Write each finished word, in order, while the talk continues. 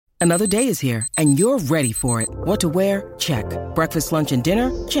Another day is here, and you're ready for it. What to wear? Check. Breakfast, lunch, and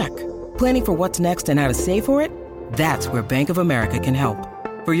dinner? Check. Planning for what's next and how to save for it? That's where Bank of America can help.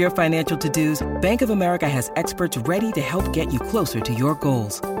 For your financial to-dos, Bank of America has experts ready to help get you closer to your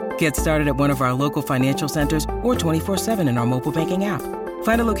goals. Get started at one of our local financial centers or 24/7 in our mobile banking app.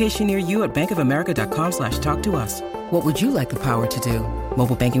 Find a location near you at bankofamerica.com/talktous. What would you like the power to do?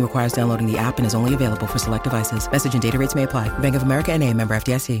 Mobile banking requires downloading the app and is only available for select devices. Message and data rates may apply. Bank of America N.A., member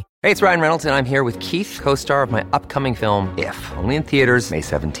FDIC. Hey, it's Ryan Reynolds, and I'm here with Keith, co-star of my upcoming film, If, only in theaters May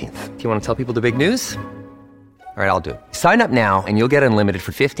 17th. Do you want to tell people the big news? All right, I'll do it. Sign up now and you'll get unlimited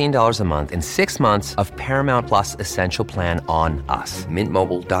for $15 a month and 6 months of Paramount Plus Essential Plan on us.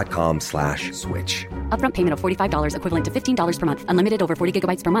 MintMobile.com/switch. Upfront payment of $45 equivalent to $15 per month. Unlimited over 40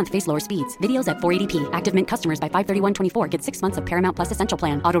 gigabytes per month. Face lower speeds. Videos at 480p. Active Mint customers by 531.24 get 6 months of Paramount Plus Essential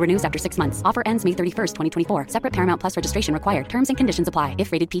Plan. Auto renews after 6 months. Offer ends May 31st, 2024. Separate Paramount Plus registration required. Terms and conditions apply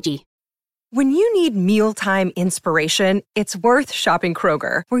if rated PG. When you need mealtime inspiration, it's worth shopping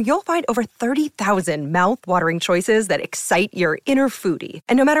Kroger, where you'll find over 30,000 mouth-watering choices that excite your inner foodie.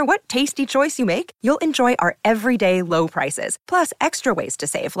 And no matter what tasty choice you make, you'll enjoy our everyday low prices, plus extra ways to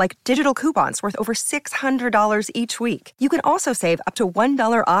save, like digital coupons worth over $600 each week. You can also save up to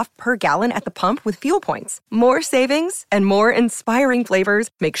 $1 off per gallon at the pump with fuel points. More savings and more inspiring flavors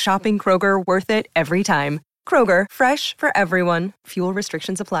make shopping Kroger worth it every time. Kroger, fresh for everyone. Fuel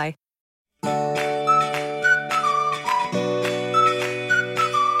restrictions apply.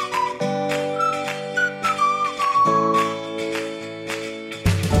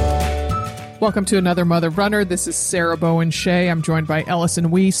 Welcome to another Mother Runner. This is Sarah Bowen Shea. I'm joined by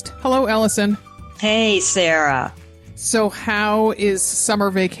Ellison Wiest. Hello, Ellison. Hey, Sarah. So how is summer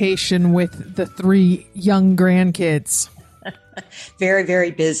vacation with the 3 young grandkids? Very,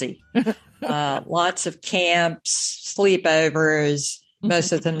 very busy. Lots of camps, sleepovers.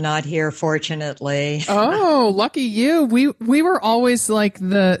 Most of them not here, fortunately. Oh, lucky you. We were always like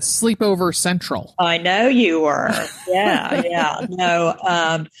the sleepover central. I know you were. Yeah. No,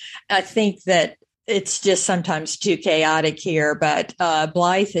 I think that it's just sometimes too chaotic here, but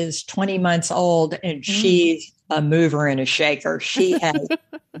Blythe is 20 months old and she's a mover and a shaker. She has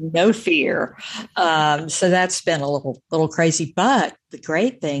no fear. So that's been a little crazy. But the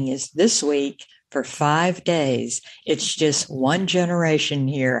great thing is this week, for 5 days, it's just one generation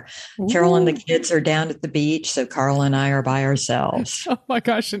here. Ooh. Carol and the kids are down at the beach, so Carl and I are by ourselves. Oh my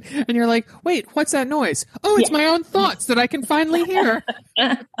gosh. And you're like, wait, what's that noise? Oh, it's my own thoughts that I can finally hear.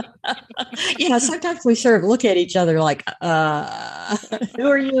 Yeah, sometimes we sort of look at each other like, who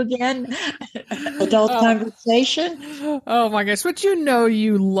are you again? Adult conversation? Oh my gosh. But you know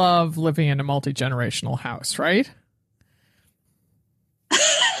you love living in a multi-generational house, right?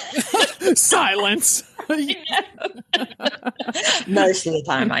 Silence. Most of the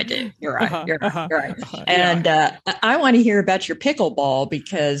time I do. You're right. You're right. And I want to hear about your pickleball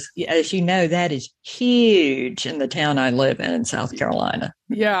because, as you know, that is huge in the town I live in South Carolina.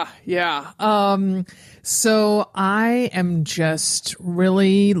 Yeah. So I am just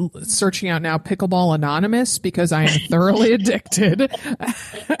really searching out now Pickleball Anonymous because I am thoroughly addicted.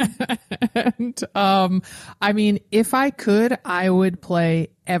 And I mean, if I could, I would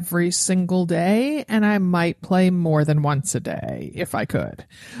play every single day, and I might play more than once a day if I could.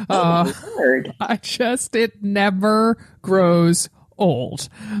 It never grows old.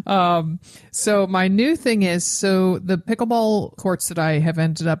 So my new thing is, so the pickleball courts that I have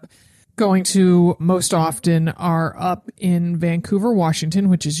ended up going to most often are up in Vancouver, Washington,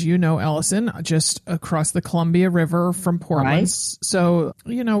 which is, Ellison, just across the Columbia River from Portland. Right. So,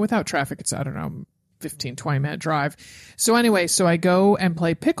 without traffic, it's, 15, 20-minute drive. So anyway, so I go and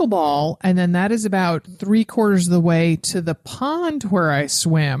play pickleball, and then that is about 3/4 of the way to the pond where I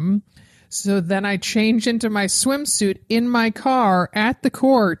swim. So then I change into my swimsuit in my car at the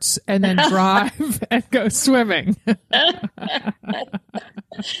courts and then drive and go swimming.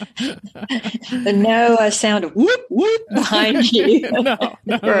 No sound of whoop, whoop behind you. No.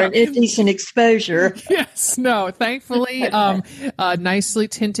 For an indecent exposure. Yes, no. Thankfully, nicely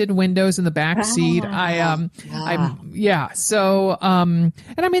tinted windows in the back seat. So, and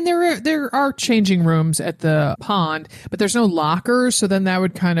I mean, there are changing rooms at the pond, but there's no lockers. So then that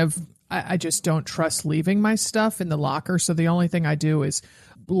would kind of, I just don't trust leaving my stuff in the locker. So the only thing I do is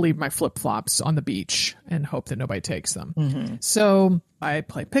leave my flip-flops on the beach and hope that nobody takes them. Mm-hmm. So I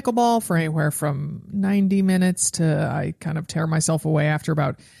play pickleball for anywhere from 90 minutes to I kind of tear myself away after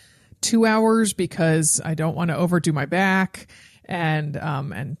about 2 hours because I don't want to overdo my back. And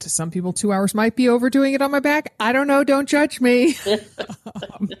to some people, 2 hours might be overdoing it on my back. I don't know. Don't judge me.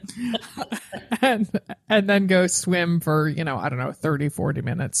 and then go swim for, I don't know, 30, 40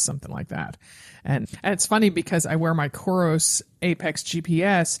 minutes, something like that. And it's funny because I wear my Coros Apex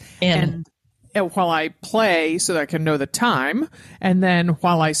GPS and while I play so that I can know the time, and then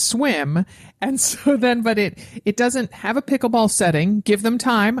while I swim. And so then, but it doesn't have a pickleball setting. Give them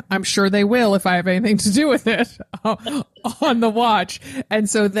time. I'm sure they will if I have anything to do with it on the watch. And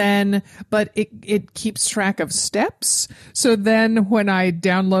so then, but it keeps track of steps. So then when I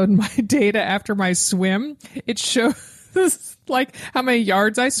download my data after my swim, it shows like how many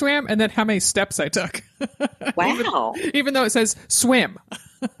yards I swam and then how many steps I took. Wow. even though it says swim.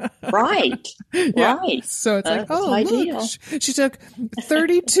 Right. Yeah. Right. So it's like, That's oh, ideal. look, she took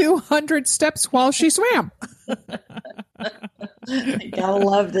 3,200 steps while she swam. Gotta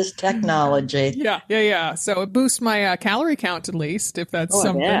love this technology. Yeah. So it boosts my calorie count at least, if that's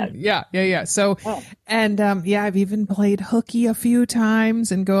something. Yeah. So, and I've even played hooky a few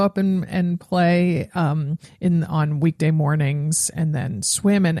times and go up and play on weekday mornings and then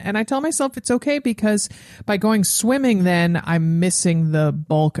swim. And I tell myself it's okay because by going swimming, then I'm missing the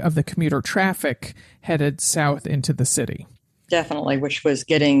bulk of the commuter traffic headed south into the city. Definitely, which was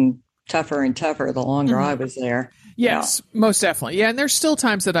getting tougher and tougher the longer I was there. Yes, most definitely. Yeah. And there's still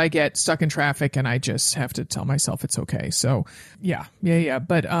times that I get stuck in traffic and I just have to tell myself it's okay. So yeah.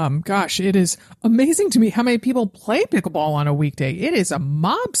 But, gosh, it is amazing to me how many people play pickleball on a weekday. It is a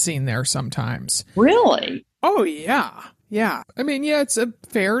mob scene there sometimes. Really? Oh yeah. Yeah. I mean, it's a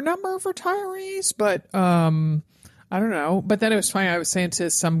fair number of retirees, but, I don't know. But then it was funny. I was saying to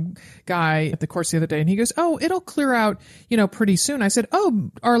some guy at the course the other day, and he goes, "Oh, it'll clear out, pretty soon." I said,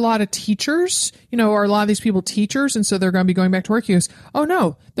 "Oh, are a lot of teachers, are a lot of these people teachers? And so they're going to be going back to work?" He goes, "Oh,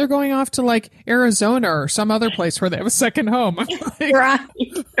 no, they're going off to like Arizona or some other place where they have a second home." I'm like, Right.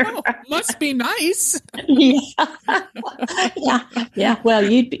 Oh, must be nice. Yeah. Well,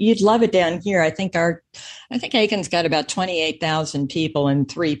 you'd love it down here. I think Aiken's got about 28,000 people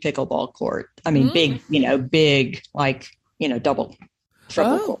and 3 pickleball court. I mean, big, like, double,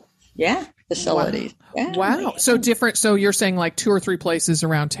 triple court. Yeah. Facilities. Wow. Yeah. Wow. So different. So you're saying like 2 or 3 places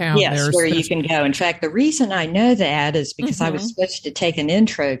around town. Yes, where you can go. In fact, the reason I know that is because I was supposed to take an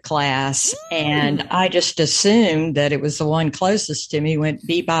intro class and I just assumed that it was the one closest to me, went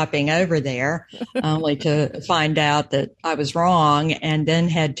bebopping over there, only to find out that I was wrong, and then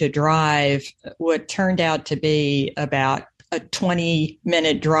had to drive what turned out to be about a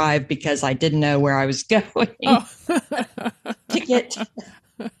 20-minute drive because I didn't know where I was going to get to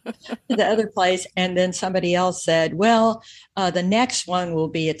the other place. And then somebody else said, well, the next one will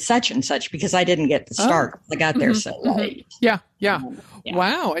be at such and such, because I didn't get the start. I got there so late. Yeah.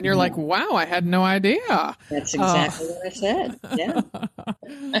 Wow. And you're like, wow, I had no idea. That's exactly what I said. Yeah.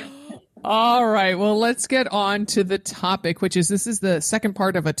 All right. Well, let's get on to the topic, this is the second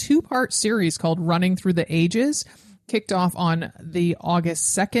part of a 2-part series called Running Through the Ages. Kicked off on the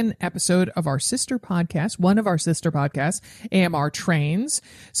August 2nd episode of our sister podcast, one of our sister podcasts, AMR Trains.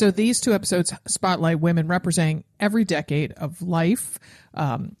 So these 2 episodes spotlight women representing every decade of life.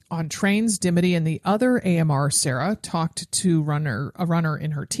 On Trains, Dimity and the other AMR, Sarah, talked to a runner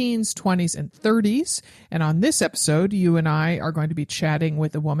in her teens, 20s, and 30s. And on this episode, you and I are going to be chatting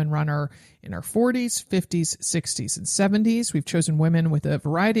with a woman runner in her 40s, 50s, 60s, and 70s. We've chosen women with a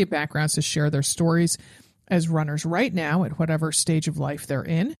variety of backgrounds to share their stories as runners right now at whatever stage of life they're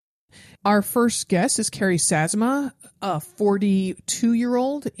in. Our first guest is Carrie Sazama, a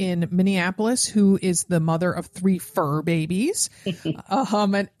 42-year-old in Minneapolis who is the mother of 3 fur babies,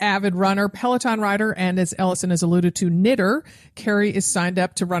 an avid runner, Peloton rider, and as Ellison has alluded to, knitter. Carrie is signed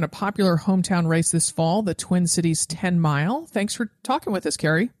up to run a popular hometown race this fall, the Twin Cities 10 Mile. Thanks for talking with us,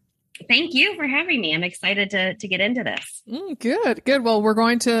 Carrie. Thank you for having me. I'm excited to get into this. Good. Well, we're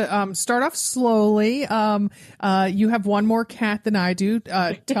going to start off slowly. You have one more cat than I do.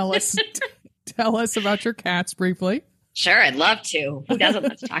 Tell us about your cats briefly. Sure, I'd love to. Who doesn't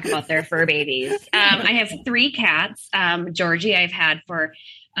love to talk about their fur babies? I have 3 cats. Georgie, I've had for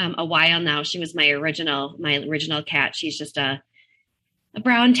a while now. She was my original cat. She's just a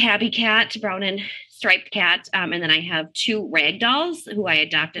brown tabby cat, brown and striped cat. And then I have 2 ragdolls who I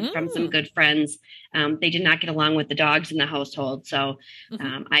adopted from some good friends. They did not get along with the dogs in the household. So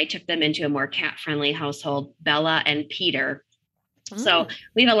I took them into a more cat-friendly household, Bella and Peter. So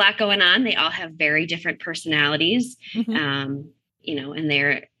we have a lot going on. They all have very different personalities, and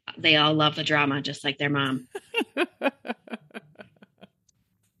they all love the drama, just like their mom.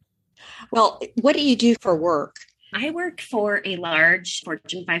 Well, what do you do for work? I work for a large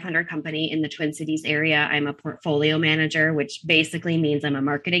Fortune 500 company in the Twin Cities area. I'm a portfolio manager, which basically means I'm a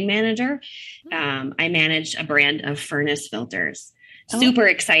marketing manager. I manage a brand of furnace filters. Super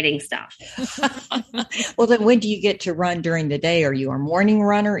exciting stuff. Well, then when do you get to run during the day? Are you a morning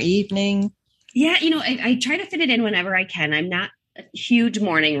runner, evening? Yeah, I try to fit it in whenever I can. I'm not a huge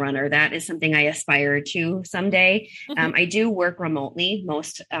morning runner. That is something I aspire to someday. I do work remotely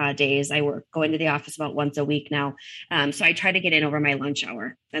most days. I go into the office about once a week now. So I try to get in over my lunch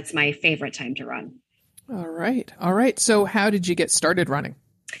hour. That's my favorite time to run. All right. So how did you get started running?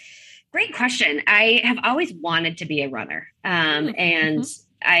 Great question. I have always wanted to be a runner. And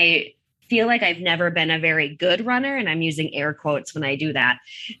I feel like I've never been a very good runner. And I'm using air quotes when I do that.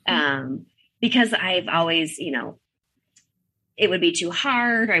 Because I've always, it would be too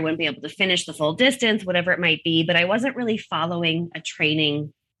hard. I wouldn't be able to finish the full distance, whatever it might be. But I wasn't really following a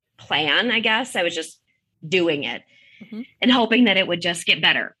training plan, I guess. I was just doing it and hoping that it would just get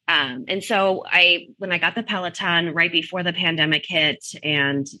better. And so when I got the Peloton right before the pandemic hit,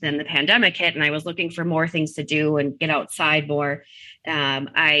 and then the pandemic hit, and I was looking for more things to do and get outside more,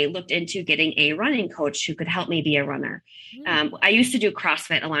 I looked into getting a running coach who could help me be a runner. I used to do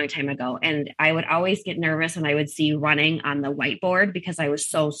CrossFit a long time ago, and I would always get nervous when I would see running on the whiteboard because I was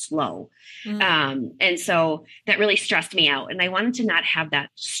so slow. And so that really stressed me out. And I wanted to not have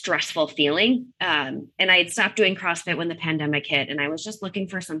that stressful feeling. And I had stopped doing CrossFit when the pandemic hit, and I was just looking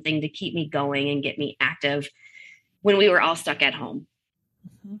for something to keep me going and get me active when we were all stuck at home.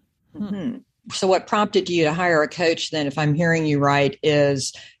 So what prompted you to hire a coach then, if I'm hearing you right,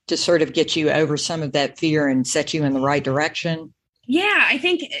 is to sort of get you over some of that fear and set you in the right direction? Yeah, I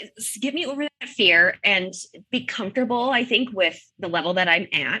think get me over that fear and be comfortable, I think, with the level that I'm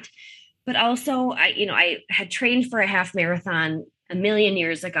at. But also, I had trained for a half marathon a million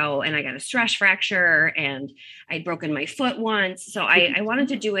years ago, and I got a stress fracture, and I'd broken my foot once. So I wanted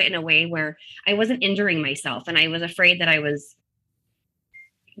to do it in a way where I wasn't injuring myself. And I was afraid that I was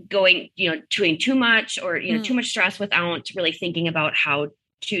going, doing too much or, too much stress without really thinking about how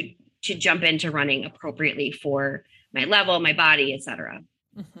to jump into running appropriately for my level, my body, et cetera.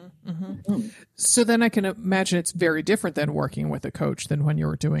 So then I can imagine it's very different than working with a coach than when you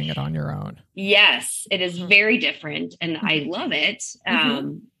were doing it on your own. Yes, it is very different. And I love it.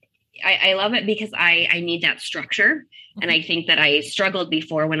 I love it because I need that structure. And I think that I struggled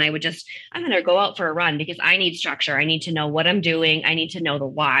before when I would I'm going to go out for a run because I need structure. I need to know what I'm doing. I need to know the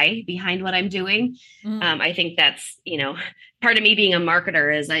why behind what I'm doing. I think that's, part of me being a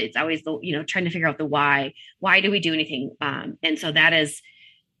marketer is it's always trying to figure out the why. Why do we do anything? And so that is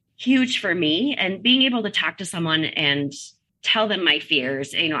huge for me. And being able to talk to someone and tell them my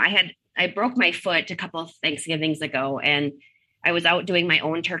fears. I broke my foot a couple of Thanksgivings ago, and I was out doing my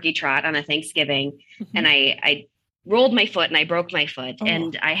own turkey trot on a Thanksgiving, and I rolled my foot and I broke my foot.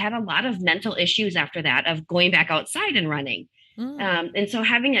 And I had a lot of mental issues after that of going back outside and running. And so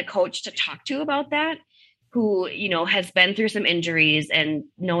having a coach to talk to about that, who, has been through some injuries and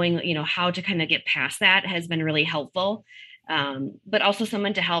knowing, how to kind of get past that has been really helpful. But also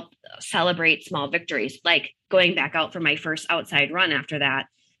someone to help celebrate small victories, like going back out for my first outside run after that,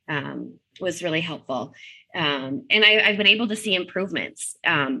 was really helpful. And I've been able to see improvements.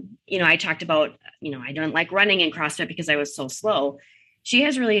 I talked about, I don't like running in CrossFit because I was so slow. She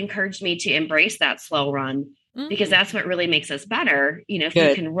has really encouraged me to embrace that slow run because that's what really makes us better. If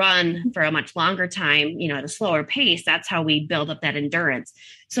you can run for a much longer time, at a slower pace, that's how we build up that endurance.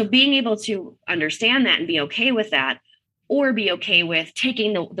 So being able to understand that and be okay with that, or be okay with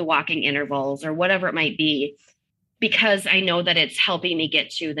taking the walking intervals or whatever it might be, because I know that it's helping me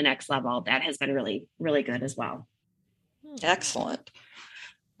get to the next level. That has been really, really good as well. Excellent.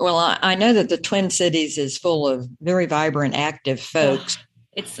 Well, I know that the Twin Cities is full of very vibrant, active folks.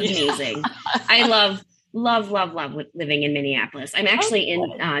 It's amazing. I love living in Minneapolis. I'm actually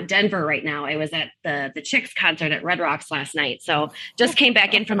in Denver right now. I was at the Chicks concert at Red Rocks last night. So just came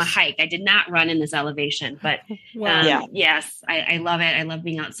back in from a hike. I did not run in this elevation, but yes, I love it. I love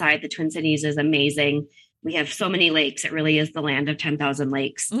being outside. The Twin Cities is amazing. We have so many lakes. It really is the land of 10,000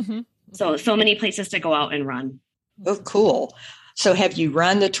 lakes. So many places to go out and run. Oh, cool. So have you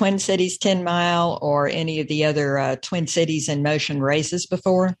run the Twin Cities 10 mile or any of the other Twin Cities in Motion races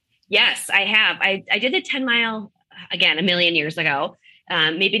before? Yes, I have. I did the 10 mile again, a million years ago.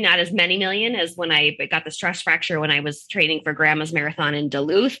 Maybe not as many million as when I got the stress fracture when I was training for Grandma's Marathon in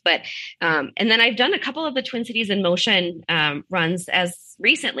Duluth. But and then I've done a couple of the Twin Cities in Motion runs as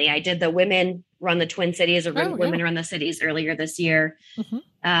recently. I did the Women Run the Twin Cities or Women Run the Cities earlier this year.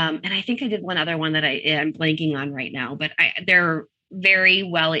 And I think I did one other one that I'm blanking on right now. But they're very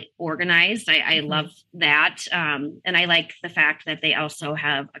well organized. I love that. And I like the fact that they also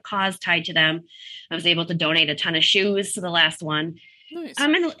have a cause tied to them. I was able to donate a ton of shoes to the last one. Nice.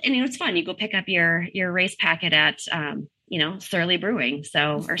 And it's fun. You go pick up your race packet at, Surly Brewing.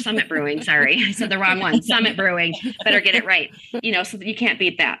 Or Summit Brewing. Sorry, I said the wrong one. Summit Brewing. Better get it right. So that you can't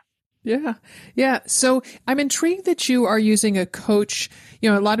beat that. Yeah. Yeah. So I'm intrigued that you are using a coach.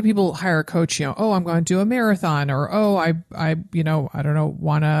 A lot of people hire a coach, oh, I'm going to do a marathon, or, oh, I don't know,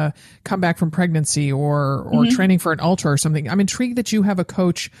 want to come back from pregnancy or training for an ultra or something. I'm intrigued that you have a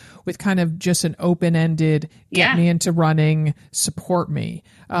coach with kind of just an open-ended, get me into running, support me.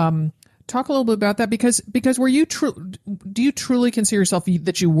 Talk a little bit about that because were you do you truly consider yourself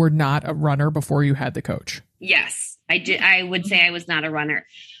that you were not a runner before you had the coach? Yes, I did. I would say I was not a runner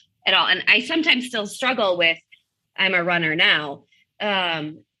at all. And I sometimes still struggle with, I'm a runner now.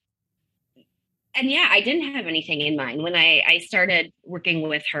 And yeah, I didn't have anything in mind when I started working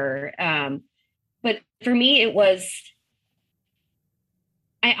with her. But for me, it was,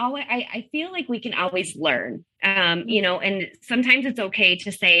 I feel like we can always learn, and sometimes it's okay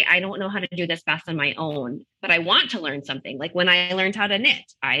to say, I don't know how to do this best on my own, but I want to learn something. Like when I learned how to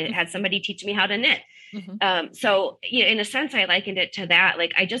knit, I had somebody teach me how to knit. So in a sense, I likened it to that.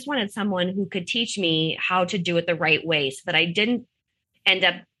 Like, I just wanted someone who could teach me how to do it the right way so that I didn't end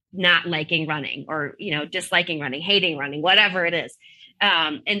up not liking running or, disliking running, hating running, whatever it is.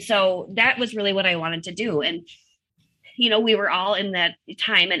 And so that was really what I wanted to do. And, we were all in that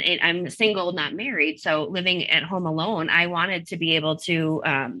time, and I'm single, not married. So living at home alone, I wanted to be able to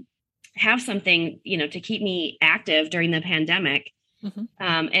have something, to keep me active during the pandemic.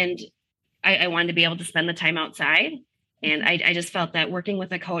 And I wanted to be able to spend the time outside. And I just felt that working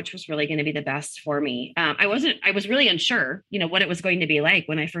with a coach was really going to be the best for me. I was really unsure, what it was going to be like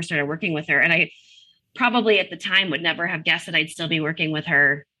when I first started working with her. And I probably at the time would never have guessed that I'd still be working with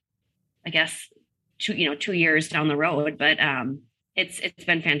her, I guess, 2 years down the road. But it's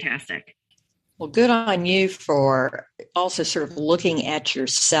been fantastic. Well, good on you for also sort of looking at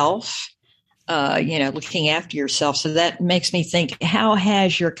yourself, looking after yourself. So that makes me think, how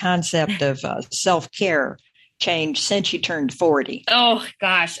has your concept of self-care changed since you turned 40? Oh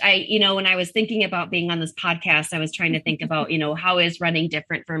gosh. When I was thinking about being on this podcast, I was trying to think about, how is running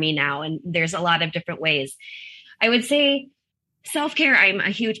different for me now? And there's a lot of different ways. I would say self-care, I'm a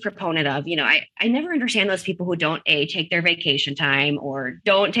huge proponent of. I never understand those people who don't take their vacation time or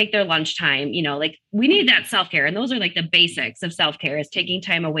don't take their lunch time. Like, we need that self-care. And those are like the basics of self-care, is taking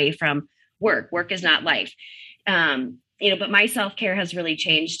time away from work. Work is not life. But my self-care has really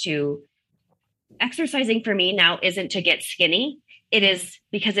changed to exercising for me now isn't to get skinny. It is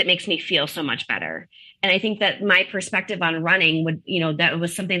because it makes me feel so much better. And I think that my perspective on running would, that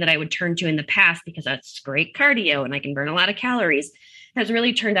was something that I would turn to in the past because that's great cardio and I can burn a lot of calories, has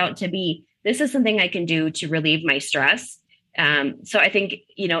really turned out to be, this is something I can do to relieve my stress. So I think,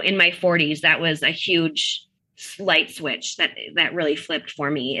 in my 40s, that was a huge light switch that really flipped for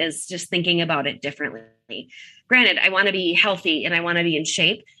me, is just thinking about it differently. Granted, I want to be healthy and I want to be in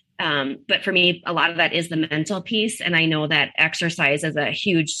shape. But for me, a lot of that is the mental piece. And I know that exercise is a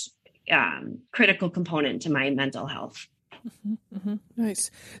huge critical component to my mental health. Nice.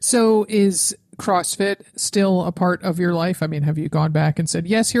 So is CrossFit still a part of your life? I mean, have you gone back and said,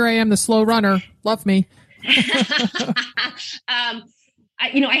 yes, here I am, the slow runner, love me?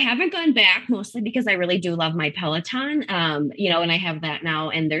 I haven't gone back, mostly because I really do love my Peloton, and I have that now,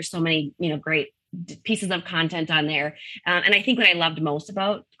 and there's so many, great pieces of content on there. And I think what I loved most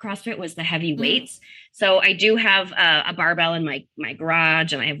about CrossFit was the heavy weights. So I do have a barbell in my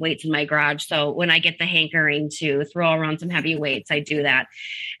garage, and I have weights in my garage. So when I get the hankering to throw around some heavy weights, I do that.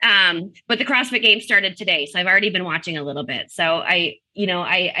 But the CrossFit Games started today, so I've already been watching a little bit. So I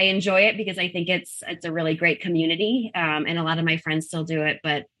enjoy it because I think it's a really great community. And a lot of my friends still do it,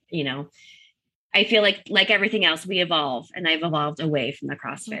 but I feel like everything else, we evolve, and I've evolved away from the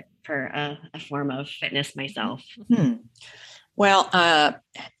CrossFit for a form of fitness myself. Well,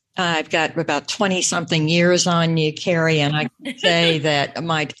 I've got about 20 something years on you, Carrie, and I can say that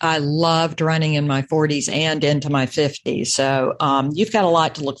I loved running in my 40s and into my 50s. So you've got a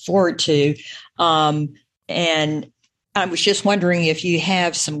lot to look forward to. And I was just wondering if you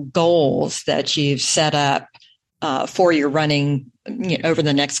have some goals that you've set up for your running over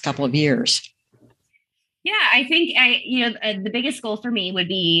the next couple of years. Yeah, I think the biggest goal for me would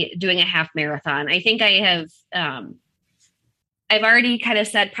be doing a half marathon. I think I have, I've already kind of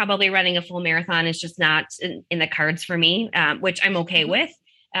said probably running a full marathon is just not in the cards for me, which I'm okay with,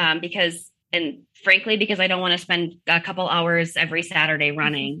 because I don't want to spend a couple hours every Saturday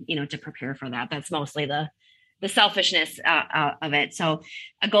running, to prepare for that. That's mostly the selfishness of it. So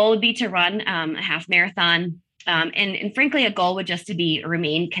a goal would be to run a half marathon. And frankly, a goal would just to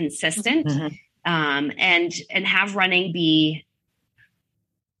remain consistent, and have running be,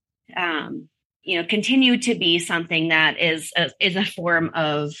 continue to be something that is a form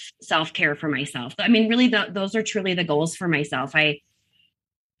of self-care for myself. I mean, really, those are truly the goals for myself. I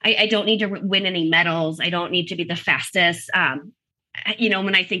don't need to win any medals. I don't need to be the fastest.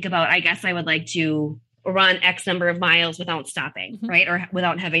 When I think about, I guess I would like to run X number of miles without stopping, right? Or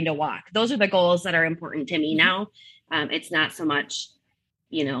without having to walk. Those are the goals that are important to me now. It's not so much,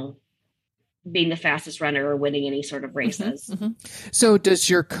 being the fastest runner or winning any sort of races. So does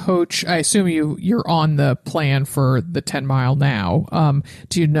your coach, I assume you're on the plan for the 10 mile now.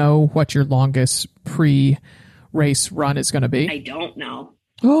 Do you know what your longest pre-race run is going to be? I don't know.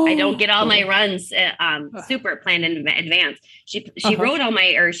 I don't get all my runs super planned in advance. She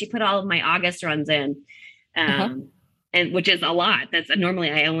wrote she put all of my August runs in, and which is a lot. That's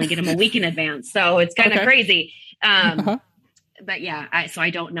normally I only get them a week in advance, so it's kind of crazy. But yeah, so I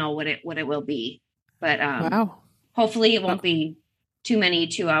don't know what it will be, but hopefully it won't be too many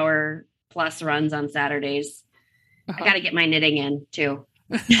 2-hour plus runs on Saturdays. I got to get my knitting in too.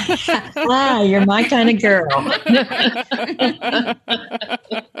 You're my kind of girl.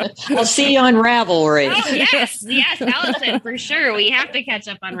 I'll see you on Ravelry. Oh, yes, Allison, for sure. We have to catch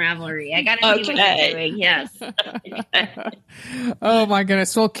up on Ravelry. I got to see what you're doing. Yes. Oh my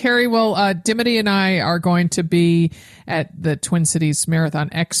goodness. Well, Carrie, Dimity and I are going to be at the Twin Cities Marathon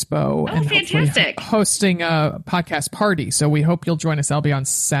Expo and fantastic. Hosting a podcast party. So we hope you'll join us. I'll be on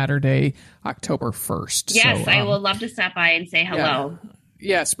Saturday, October 1st. Yes, so, I will love to stop by and say hello. Yeah.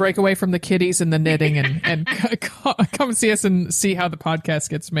 Yes, break away from the kitties and the knitting and come see us and see how the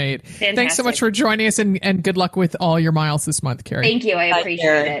podcast gets made. Fantastic. Thanks so much for joining us and good luck with all your miles this month, Carrie. Thank you. I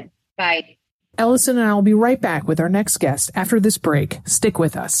appreciate it. Bye. Ellison and I will be right back with our next guest after this break. Stick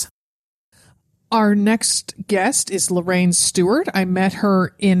with us. Our next guest is Lorraine Stewart. I met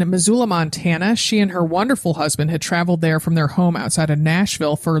her in Missoula, Montana. She and her wonderful husband had traveled there from their home outside of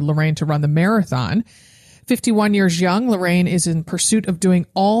Nashville for Lorraine to run the marathon. 51 years young, Lorraine is in pursuit of doing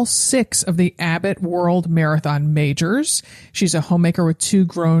all 6 of the Abbott World Marathon Majors. She's a homemaker with 2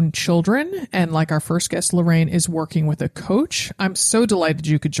 grown children. And like our first guest, Lorraine is working with a coach. I'm so delighted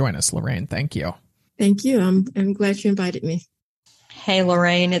you could join us, Lorraine. Thank you. Thank you. I'm glad you invited me. Hey,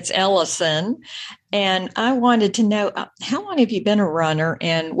 Lorraine, it's Ellison. And I wanted to know, how long have you been a runner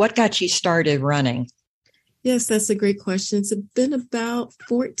and what got you started running? Yes, that's a great question. It's been about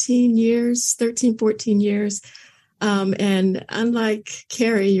 13, 14 years. And unlike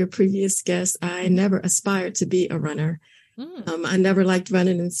Carrie, your previous guest, I never aspired to be a runner. I never liked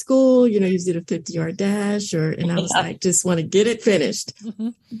running in school. You did a 50-yard dash and I was like, just want to get it finished.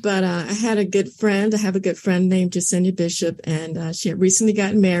 But I had a good friend. I have a good friend named Jasenia Bishop, and she had recently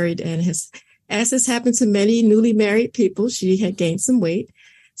gotten married and as this happened to many newly married people, she had gained some weight.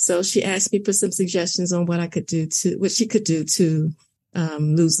 So she asked me for some suggestions on what she could do to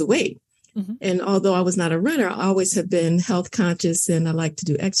lose the weight. And although I was not a runner, I always have been health conscious and I like to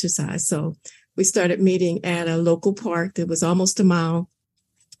do exercise. So we started meeting at a local park that was almost a mile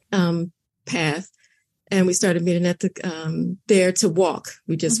path. And we started meeting at there to walk.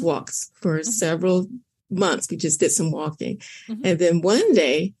 We just walked for several months. We just did some walking. And then one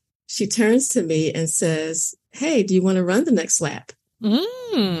day she turns to me and says, "Hey, do you want to run the next lap?"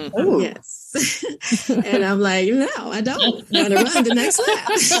 Yes. And I'm like, no, I don't want to run the next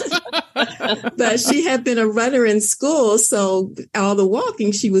lap. But she had been a runner in school. So all the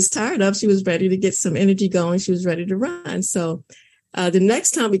walking she was tired of, she was ready to get some energy going. She was ready to run. So the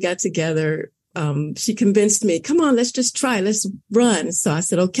next time we got together, she convinced me, come on, let's just try. Let's run. So I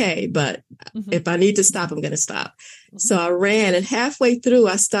said, okay, but if I need to stop, I'm going to stop. So I ran, and halfway through,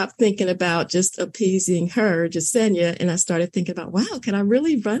 I stopped thinking about just appeasing her, Jasenia, and I started thinking about, wow, can I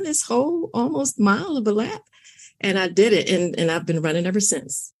really run this whole almost mile of a lap? And I did it, and I've been running ever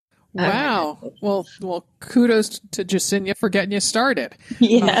since. Wow. Well, kudos to Jasenia for getting you started.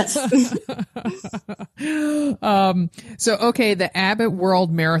 Yes. Okay, the Abbott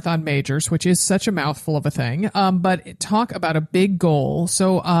World Marathon Majors, which is such a mouthful of a thing, but talk about a big goal.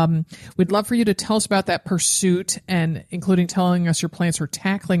 So we'd love for you to tell us about that pursuit, and including telling us your plans for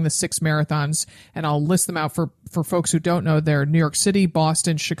tackling the 6 marathons. And I'll list them out for folks who don't know. They're New York City,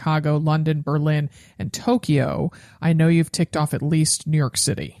 Boston, Chicago, London, Berlin, and Tokyo. I know you've ticked off at least New York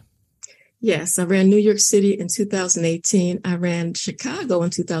City. Yes, I ran New York City in 2018. I ran Chicago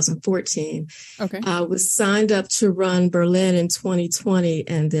in 2014. Okay. I was signed up to run Berlin in 2020,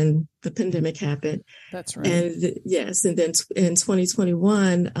 and then the pandemic happened. That's right. And and then in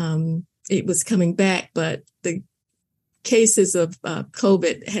 2021, it was coming back, but the cases of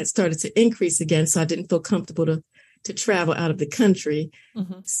COVID had started to increase again. So I didn't feel comfortable to travel out of the country.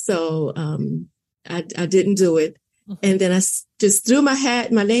 So I didn't do it. And then I just threw my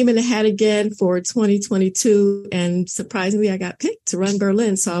name in the hat again for 2022. And surprisingly, I got picked to run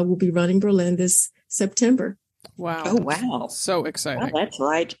Berlin. So I will be running Berlin this September. Wow. Oh, wow. So exciting. Well, that's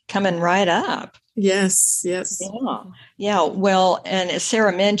right. Coming right up. Yes. Yeah. Well, and as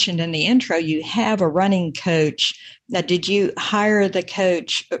Sarah mentioned in the intro, you have a running coach. Now, did you hire the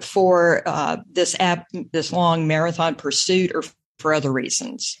coach for this long marathon pursuit or for other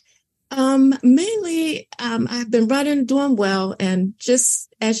reasons? Mainly, I've been running, doing well. And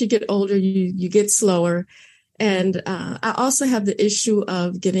just as you get older, you get slower. And I also have the issue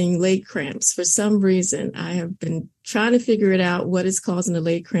of getting leg cramps. For some reason, I have been trying to figure it out, what is causing the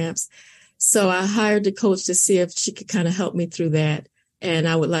leg cramps. So I hired the coach to see if she could kind of help me through that. And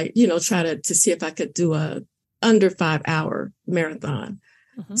I would try to see if I could do a under 5 hour marathon.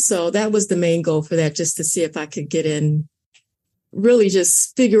 So that was the main goal for that, just to see if I could get in, really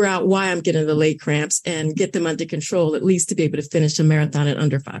just figure out why I'm getting the leg cramps and get them under control, at least to be able to finish a marathon in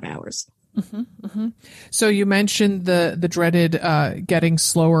under 5 hours. So you mentioned the dreaded getting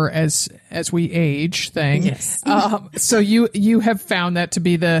slower as we age thing. Yes. So you have found that to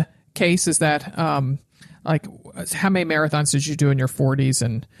be the case. Is that like how many marathons did you do in your 40s,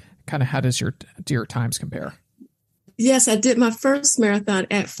 and kind of how do your times compare? Yes, I did my first marathon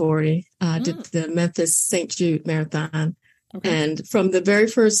at 40. I did the Memphis St. Jude Marathon. Okay. And from the very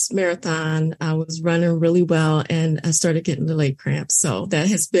first marathon, I was running really well, and I started getting the leg cramps. So that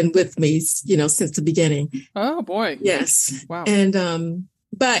has been with me, since the beginning. Oh boy. Yes. Wow. And,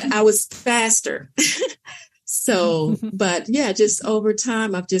 but I was faster. So, but yeah, just over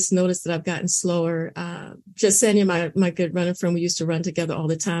time, I've just noticed that I've gotten slower. Jasenia, my good running friend, we used to run together all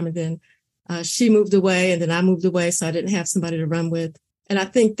the time. And then she moved away, and then I moved away. So I didn't have somebody to run with. And I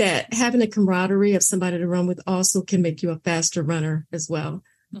think that having a camaraderie of somebody to run with also can make you a faster runner as well.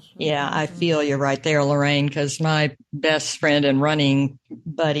 Yeah, I feel you're right there, Lorraine, because my best friend and running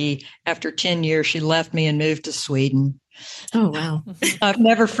buddy, after 10 years, she left me and moved to Sweden. Oh, wow. I've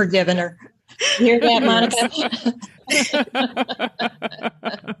never forgiven her. You hear that, Monica?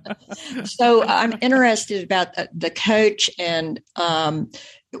 So I'm interested about the coach, and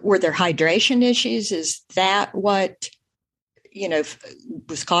were there hydration issues? Is that what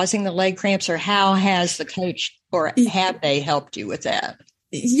was causing the leg cramps, or how has the coach, or have they helped you with that?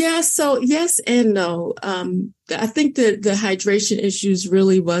 Yeah. So yes and no. I think that the hydration issues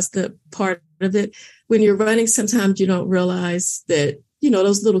really was the part of it. When you're running, sometimes you don't realize that,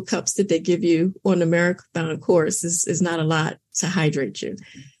 those little cups that they give you on the marathon course is not a lot to hydrate you.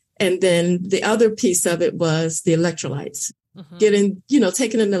 And then the other piece of it was the electrolytes,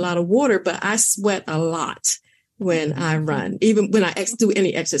 taking in a lot of water, but I sweat a lot when I run. Even when I do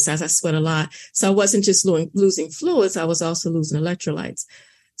any exercise, I sweat a lot. So I wasn't just losing fluids, I was also losing electrolytes.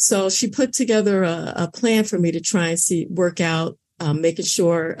 So she put together a plan for me to try and work out, making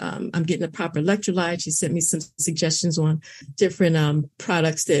sure I'm getting the proper electrolytes. She sent me some suggestions on different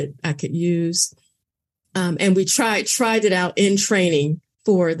products that I could use. And we tried it out in training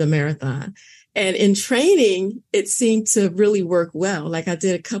for the marathon. And in training, it seemed to really work well. Like I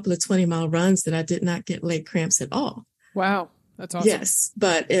did a couple of 20-mile runs that I did not get leg cramps at all. Wow. That's awesome. Yes.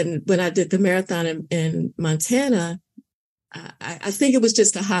 But when I did the marathon in Montana, I think it was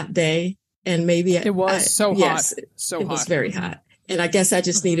just a hot day. And maybe it was so hot. It was very hot. And I guess I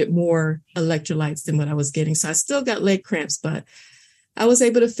just needed more electrolytes than what I was getting. So I still got leg cramps, but I was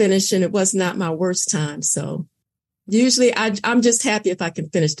able to finish, and it was not my worst time. So usually I'm just happy if I can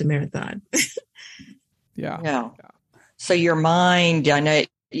finish the marathon. Yeah. So your mind, I know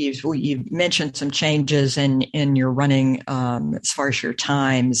you mentioned some changes in your running as far as your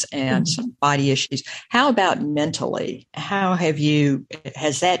times and some body issues. How about mentally? How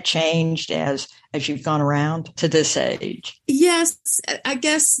has that changed as you've gone around to this age? Yes, I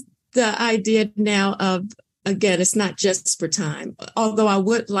guess the idea now of, again, it's not just for time, although I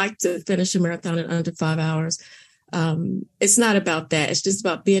would like to finish a marathon in under 5 hours. It's not about that. It's just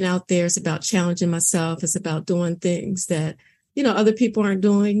about being out there. It's about challenging myself. It's about doing things that, other people aren't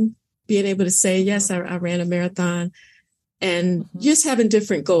doing, being able to say, yes, I ran a marathon, and just having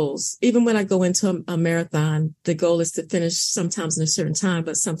different goals. Even when I go into a marathon, the goal is to finish sometimes in a certain time,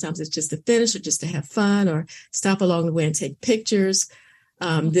 but sometimes it's just to finish or just to have fun or stop along the way and take pictures.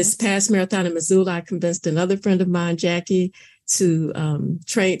 This past marathon in Missoula, I convinced another friend of mine, Jackie, to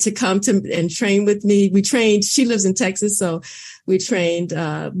come and train with me. We trained, she lives in Texas, so we trained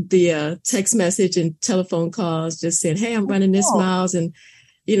via text message and telephone calls, just saying, hey, I'm running this miles. And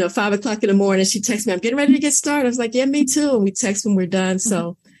 5:00 in the morning, she texts me, I'm getting ready to get started. I was like, yeah, me too. And we text when we're done.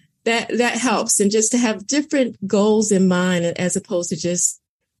 So that helps. And just to have different goals in mind as opposed to just,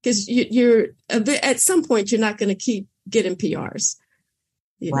 because you're at some point, you're not going to keep getting PRs.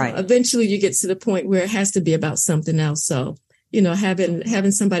 Right. Eventually you get to the point where it has to be about something else. So,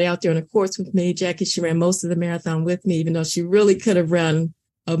 having somebody out there on the course with me, Jackie, she ran most of the marathon with me, even though she really could have run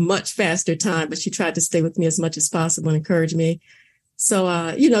a much faster time, but she tried to stay with me as much as possible and encourage me.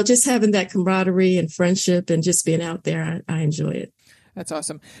 So, just having that camaraderie and friendship and just being out there, I enjoy it. That's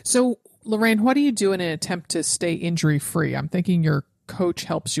awesome. So, Lorraine, what do you do in an attempt to stay injury free? I'm thinking your coach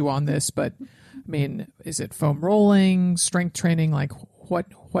helps you on this, but I mean, is it foam rolling, strength training? Like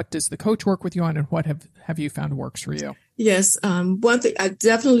what does the coach work with you on, and what have you found works for you? Yes. One thing, I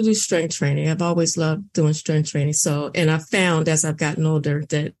definitely do strength training. I've always loved doing strength training. So, and I found as I've gotten older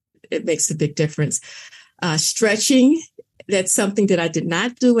that it makes a big difference. Stretching, that's something that I did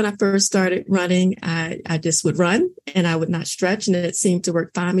not do when I first started running. I just would run and I would not stretch, and it seemed to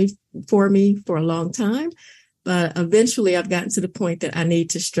work fine for me for a long time. But eventually I've gotten to the point that I need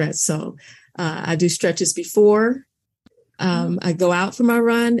to stretch. So I do stretches before I go out for my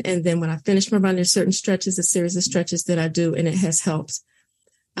run. And then when I finish my run, there's certain stretches, a series of stretches that I do, and it has helped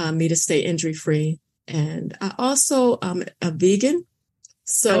me to stay injury free. And I also am a vegan.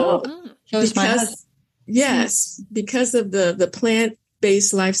 So because of the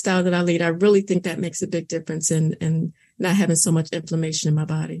plant-based lifestyle that I lead, I really think that makes a big difference in not having so much inflammation in my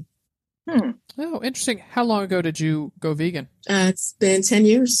body. Oh, interesting. How long ago did you go vegan? It's been 10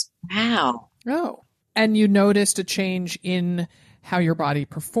 years. Wow. Oh, and you noticed a change in how your body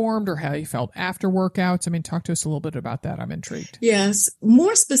performed or how you felt after workouts? I mean, talk to us a little bit about that. I'm intrigued. Yes.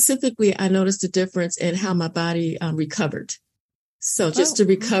 More specifically, I noticed a difference in how my body recovered. So just the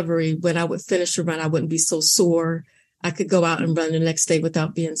recovery, when I would finish a run, I wouldn't be so sore. I could go out and run the next day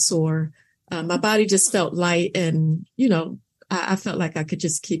without being sore. My body just felt light, and, I felt like I could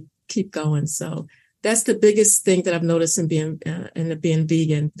just keep going. So that's the biggest thing that I've noticed in being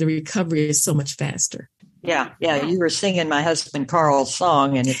vegan. The recovery is so much faster. Yeah. You were singing my husband Carl's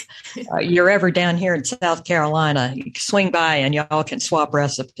song, and if you're ever down here in South Carolina, you can swing by and y'all can swap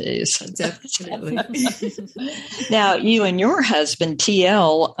recipes. Definitely. Now, you and your husband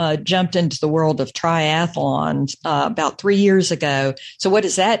TL jumped into the world of triathlons about 3 years ago. So, what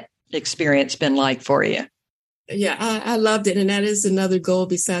has that experience been like for you? Yeah, I loved it. And that is another goal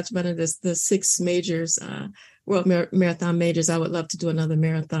besides running the 6 majors, World Marathon majors. I would love to do another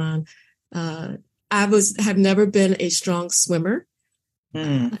marathon. I have never been a strong swimmer.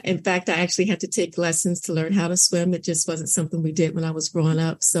 In fact, I actually had to take lessons to learn how to swim. It just wasn't something we did when I was growing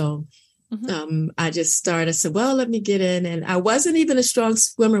up. So I just started. I said, well, let me get in. And I wasn't even a strong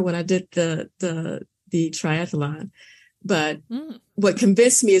swimmer when I did the triathlon. But what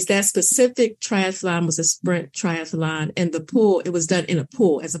convinced me is that specific triathlon was a sprint triathlon, and the pool, it was done in a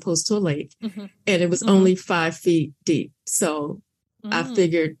pool as opposed to a lake. And it was only 5 feet deep. So I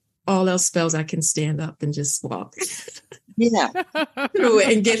figured all else fails, I can stand up and just walk. Through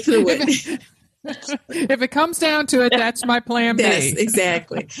it and get through it. If it comes down to it, that's my plan B. Yes,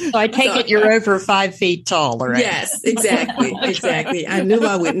 exactly. So I take it you're over 5 feet tall, right? Yes, exactly. I knew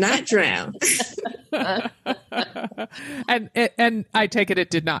I would not drown. And I take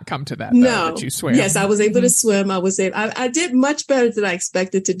it did not come to that. No, that you swam. Yes, I was able to swim. I did much better than I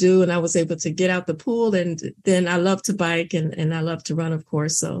expected to do, and I was able to get out the pool. And then I love to bike and I love to run, of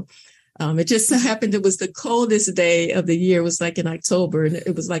course. So it just so happened it was the coldest day of the year. It was like in October, and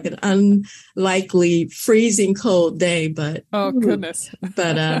it was like an unlikely freezing cold day. But oh goodness!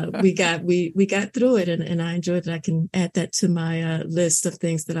 But we got through it, and I enjoyed it. I can add that to my list of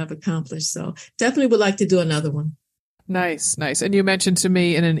things that I've accomplished. So definitely would like to do another one. Nice. And you mentioned to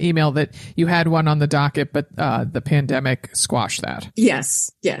me in an email that you had one on the docket, but the pandemic squashed that.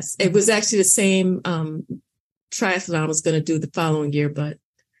 Yes. It was actually the same triathlon I was going to do the following year, but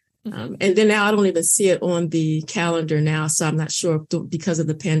and then now I don't even see it on the calendar now, so I'm not sure because of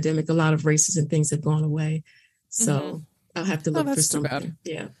the pandemic. A lot of races and things have gone away, so I'll have to look for something.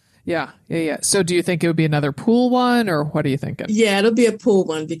 Yeah. So do you think it would be another pool one, or what are you thinking? Yeah, it'll be a pool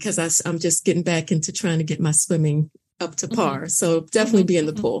one because I'm just getting back into trying to get my swimming up to par. So definitely be in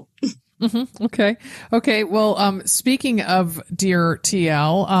the pool. Okay. Well, speaking of dear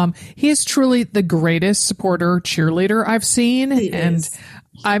TL, he is truly the greatest supporter cheerleader I've seen. He and is.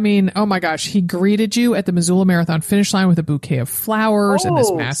 I mean, oh my gosh, he greeted you at the Missoula Marathon finish line with a bouquet of flowers and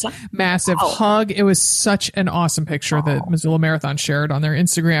this massive hug. It was such an awesome picture that Missoula Marathon shared on their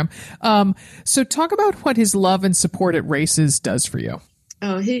Instagram. So talk about what his love and support at races does for you.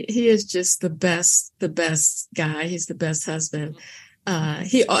 Oh, he is just the best guy. He's the best husband.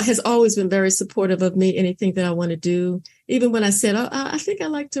 He has always been very supportive of me, anything that I want to do. Even when I said, I think I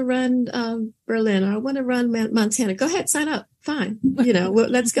like to run Berlin, or I want to run Montana. Go ahead, sign up. Fine.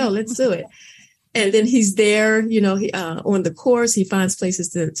 Let's go. Let's do it. And then he's there, on the course. He finds places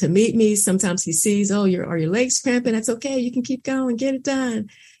to meet me. Sometimes he sees, are your legs cramping? That's okay. You can keep going, get it done.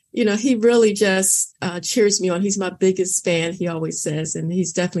 He really just cheers me on. He's my biggest fan, he always says, and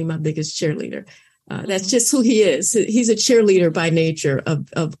he's definitely my biggest cheerleader. That's just who he is. He's a cheerleader by nature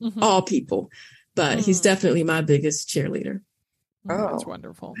of all people, but he's definitely my biggest cheerleader. Oh, that's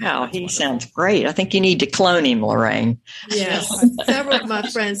wonderful. Wow, he sounds great. I think you need to clone him, Lorraine. Yes, several of my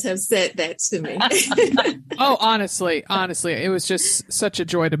friends have said that to me. Oh, honestly, it was just such a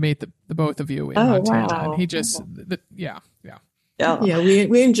joy to meet the both of you in Montana. Wow. And he just, yeah. Yeah,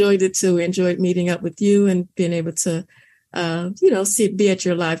 we enjoyed it too. We enjoyed meeting up with you and being able to, be at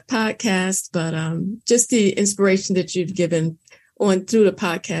your live podcast. But just the inspiration that you've given through the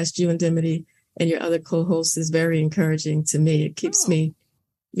podcast, you and Dimity and your other co-hosts, is very encouraging to me. It keeps me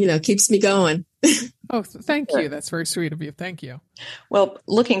going. Oh, thank you. That's very sweet of you. Thank you. Well,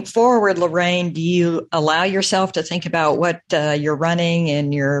 looking forward, Lorraine, do you allow yourself to think about what your running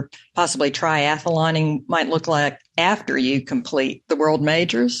and your possibly triathloning might look like after you complete the World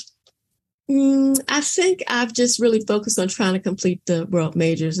Majors? I think I've just really focused on trying to complete the World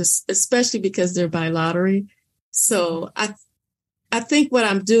Majors, especially because they're by lottery. So I think what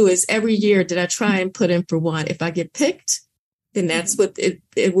I'm doing is every year that I try and put in for one, if I get picked, then that's what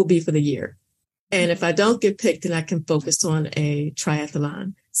it will be for the year. And if I don't get picked, then I can focus on a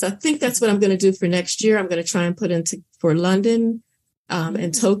triathlon. So I think that's what I'm going to do for next year. I'm going to try and put into for London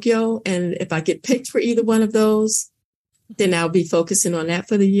and Tokyo. And if I get picked for either one of those, then I'll be focusing on that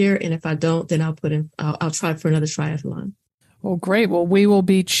for the year. And if I don't, then I'll try for another triathlon. Well, great. Well, we will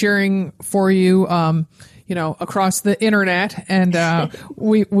be cheering for you, across the internet. And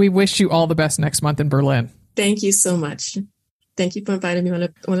we wish you all the best next month in Berlin. Thank you so much. Thank you for inviting me on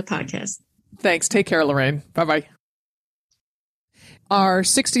the podcast. Thanks. Take care, Lorraine. Bye-bye. Our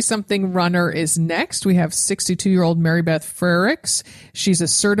 60-something runner is next. We have 62-year-old Mary Beth Frericks. She's a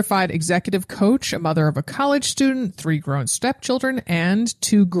certified executive coach, a mother of a college student, 3 grown stepchildren, and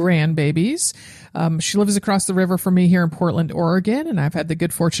 2 grandbabies. She lives across the river from me here in Portland, Oregon, and I've had the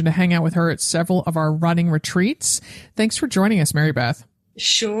good fortune to hang out with her at several of our running retreats. Thanks for joining us, Mary Beth.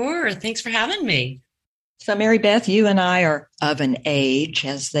 Sure. Thanks for having me. So, Mary Beth, you and I are of an age,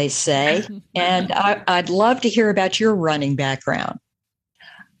 as they say, and I'd love to hear about your running background.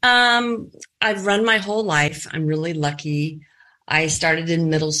 I've run my whole life. I'm really lucky. I started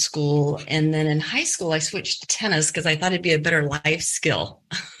in middle school, and then in high school, I switched to tennis because I thought it'd be a better life skill.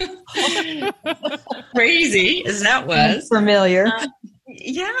 Crazy as that was. Familiar.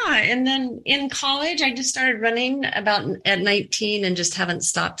 Yeah. And then in college, I just started running at 19 and just haven't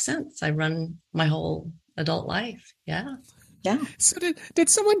stopped since. I run my whole adult life. Yeah. Yeah. So did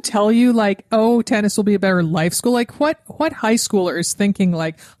someone tell you tennis will be a better life school? Like what high schooler is thinking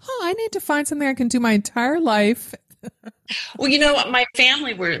I need to find something I can do my entire life? Well, my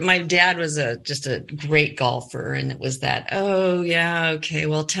dad was just a great golfer, and it was that,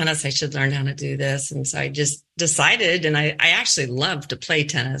 tennis, I should learn how to do this. And so I just decided, and I actually love to play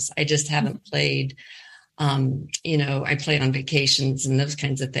tennis. I just haven't played, I played on vacations and those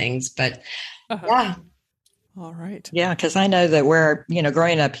kinds of things, but yeah. All right. Yeah, because I know that where,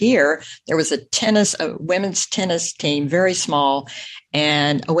 growing up here, there was a women's tennis team, very small,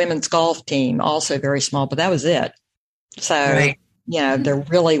 and a women's golf team, also very small, but that was it. So, right. There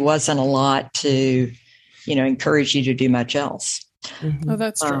really wasn't a lot to, encourage you to do much else. Mm-hmm. Oh,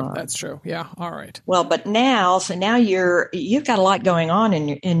 that's true. That's true. Yeah. All right. Well, but now you've got a lot going on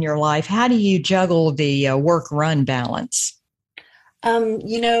in your life. How do you juggle the work-run balance?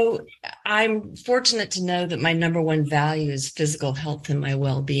 I'm fortunate to know that my number one value is physical health and my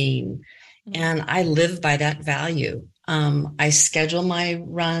well-being. And I live by that value. I schedule my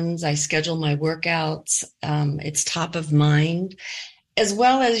runs. I schedule my workouts. It's top of mind, as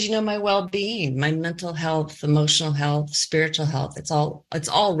well as, my well-being, my mental health, emotional health, spiritual health. It's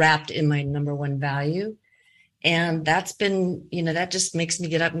all wrapped in my number one value. And that's been, that just makes me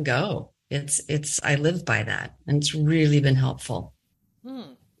get up and go. I live by that, and it's really been helpful.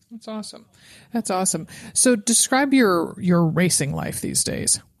 That's awesome. That's awesome. So describe your racing life these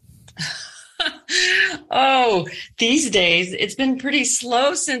days. Oh, these days it's been pretty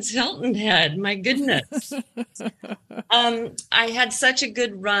slow since Hilton Head. My goodness. I had such a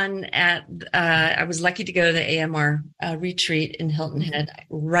good run I was lucky to go to the AMR retreat in Hilton Head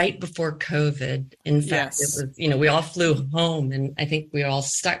right before COVID. In fact, It was, we all flew home, and I think we were all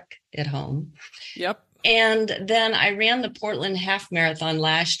stuck at home. Yep. And then I ran the Portland Half Marathon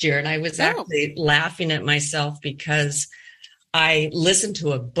last year, and I was actually laughing at myself because I listened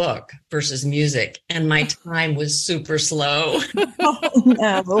to a book versus music, and my time was super slow.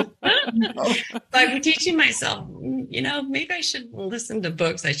 No. So I'm teaching myself, maybe I should listen to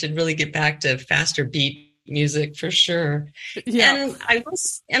books. I should really get back to faster beat music for sure. Yeah.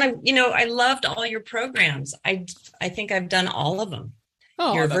 I loved all your programs. I think I've done all of them.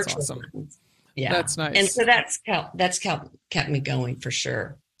 Oh, your that's virtual awesome. ones. Yeah. That's nice. And so that's kept me going for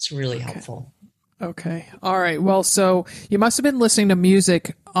sure. It's really helpful. Okay. All right. Well, so you must have been listening to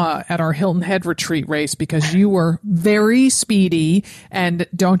music at our Hilton Head retreat race because you were very speedy, and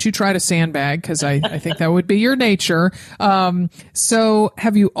don't you try to sandbag because I think that would be your nature. So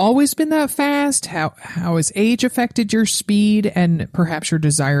have you always been that fast? How has age affected your speed and perhaps your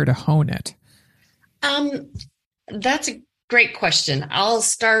desire to hone it? That's a great question. I'll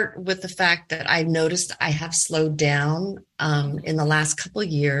start with the fact that I noticed I have slowed down in the last couple of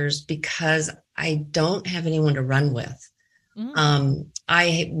years because I don't have anyone to run with. One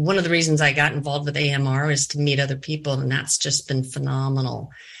of the reasons I got involved with AMR is to meet other people, and that's just been phenomenal.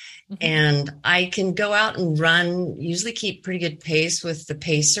 And I can go out and run, usually keep pretty good pace with the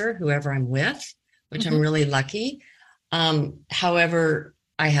pacer, whoever I'm with, which I'm really lucky. However,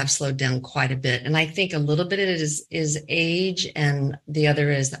 I have slowed down quite a bit. And I think a little bit of it is age. And the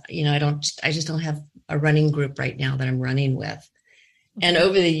other is, I just don't have a running group right now that I'm running with. And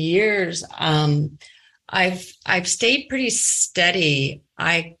over the years, I've stayed pretty steady.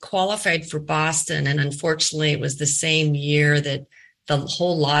 I qualified for Boston, and unfortunately it was the same year that the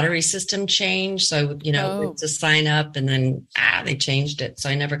whole lottery system changed. So, to sign up, and then they changed it. So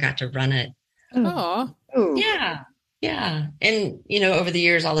I never got to run it. Oh, yeah. And, over the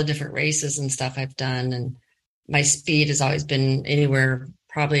years, all the different races and stuff I've done, and my speed has always been anywhere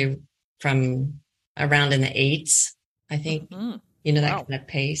probably from around in the 8s, I think. That kind of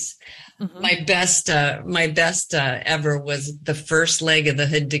pace. My best ever was the first leg of the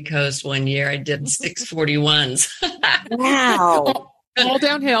Hood to Coast one year. I did 6:41s. Wow. All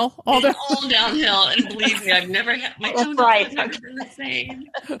downhill. All downhill. And believe me, I've never had my tone has never been the same.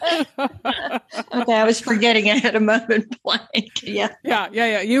 Okay, I was forgetting I had a moment blank. Yeah.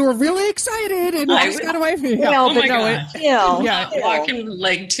 You were really excited, and I got away from you. Well, but walking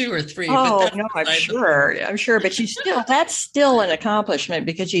leg 2 or 3. Oh, no, I'm sure. But that's still an accomplishment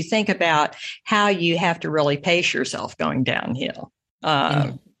because you think about how you have to really pace yourself going downhill.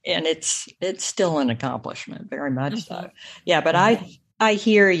 And it's still an accomplishment, very much so. Yeah, but I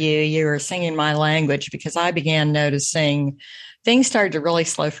hear you. You're singing my language because I began noticing things started to really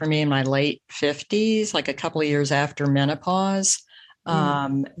slow for me in my late 50s, like a couple of years after menopause.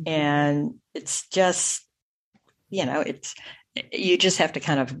 And it's just, you just have to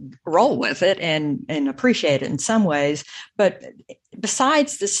kind of roll with it and appreciate it in some ways. But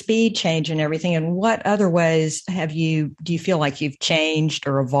besides the speed change and everything, in what other ways do you feel like you've changed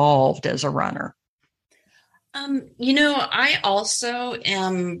or evolved as a runner? I also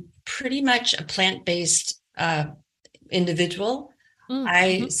am pretty much a plant-based individual.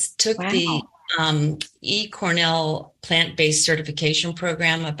 I took the eCornell plant-based certification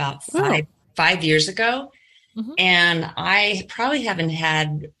program about five years ago. And I probably haven't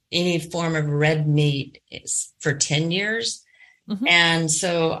had any form of red meat for 10 years. And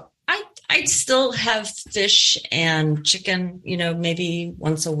so I still have fish and chicken, maybe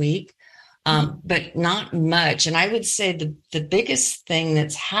once a week, but not much. And I would say the biggest thing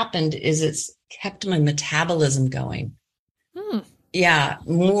that's happened is it's kept my metabolism going. Yeah,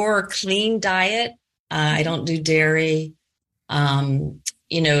 more clean diet. I don't do dairy. And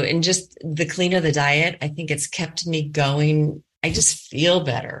just the cleaner the diet, I think it's kept me going. I just feel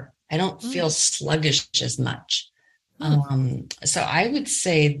better. I don't feel sluggish as much. So I would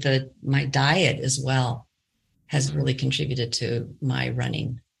say that my diet as well has really contributed to my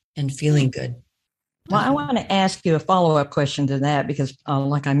running and feeling good. Well, I want to ask you a follow-up question to that because,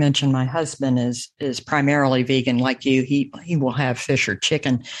 like I mentioned, my husband is primarily vegan like you. He will have fish or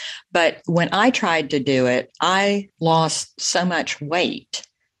chicken. But when I tried to do it, I lost so much weight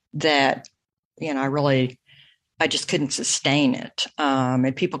that, I just couldn't sustain it.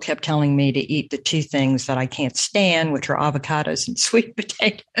 And people kept telling me to eat the two things that I can't stand, which are avocados and sweet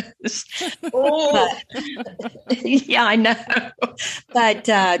potatoes. Yeah, I know. But,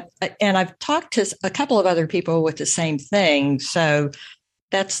 and I've talked to a couple of other people with the same thing. So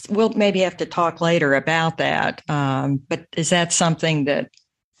we'll maybe have to talk later about that. But is that something that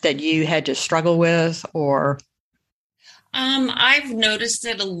you had to struggle with or? I've noticed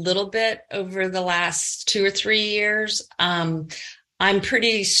it a little bit over the last 2 or 3 years. I'm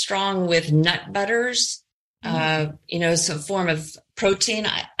pretty strong with nut butters, so a form of protein.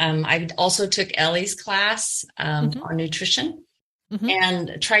 I also took Ellie's class on nutrition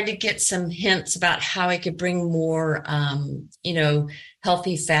and tried to get some hints about how I could bring more,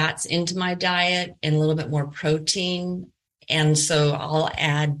 healthy fats into my diet and a little bit more protein. And so I'll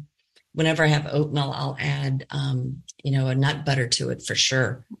add, whenever I have oatmeal, I'll add, a nut butter to it for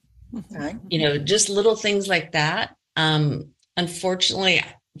sure. Okay. Just little things like that. Unfortunately,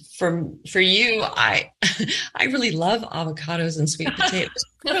 for you, I really love avocados and sweet potatoes.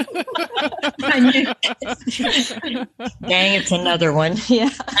 Dang, it's another one. Yeah,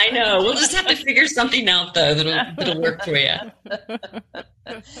 I know. We'll just have to figure something out though that'll work for you.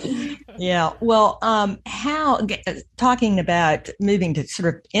 Yeah. Well, talking about moving to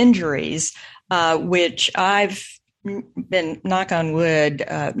sort of injuries, which I've been, knock on wood,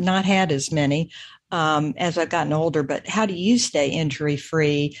 not had as many as I've gotten older, but how do you stay injury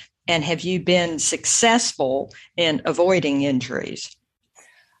free? And have you been successful in avoiding injuries?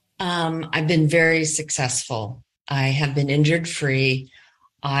 I've been very successful. I have been injured free.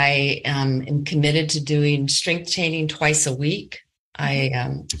 I am committed to doing strength training twice a week. I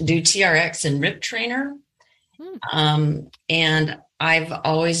do TRX and RIP trainer. And I've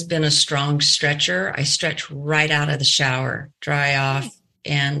always been a strong stretcher. I stretch right out of the shower, dry off.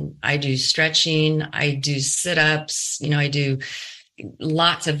 And I do stretching, I do sit-ups, I do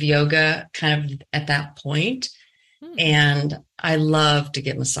lots of yoga kind of at that point. And I love to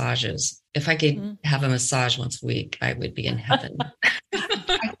get massages. If I could have a massage once a week, I would be in heaven.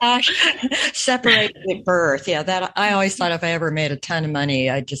 Separated at birth. Yeah, that I always thought if I ever made a ton of money,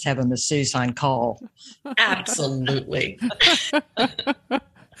 I'd just have a masseuse on call. Absolutely.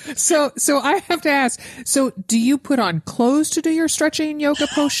 So I have to ask, so do you put on clothes to do your stretching yoga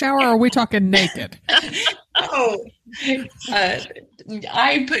post shower, or are we talking naked?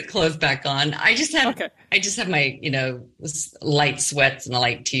 I put clothes back on. I just have my, light sweats and a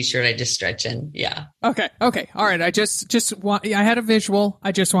light t-shirt. I just stretch in. Yeah. Okay. All right. I had a visual.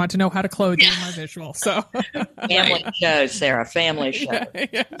 I just wanted to know how to clothe you in my visual. So family show, Sarah, family show.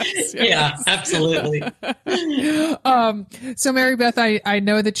 Yes. Yeah, absolutely. So Mary Beth, I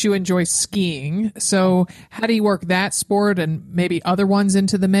know that you enjoy skiing. So how do you work that sport and maybe other ones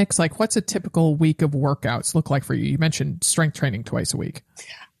into the mix? Like, what's a typical week of workouts look like for you? You mentioned strength training twice a week.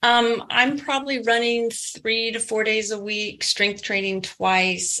 I'm probably running 3 to 4 days a week, strength training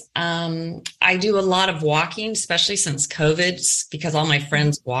twice. I do a lot of walking, especially since COVID, because all my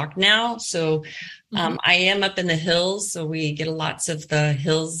friends walk now. So I am up in the hills, so we get lots of the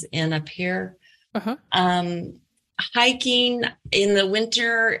hills in up here. Hiking in the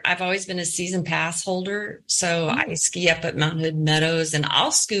winter, I've always been a season pass holder. So I ski up at Mount Hood Meadows, and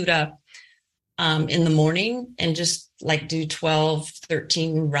I'll scoot up in the morning and just like do 12,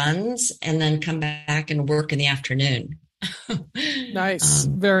 13 runs and then come back and work in the afternoon. Nice.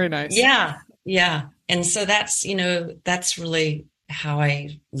 Very nice. Yeah. Yeah. And so that's really how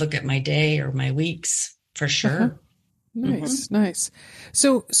I look at my day or my weeks for sure. Nice.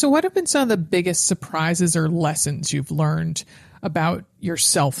 So what have been some of the biggest surprises or lessons you've learned about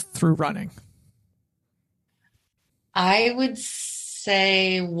yourself through running? I would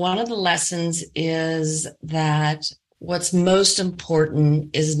say one of the lessons is that what's most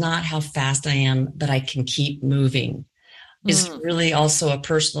important is not how fast I am, but I can keep moving. Is really also a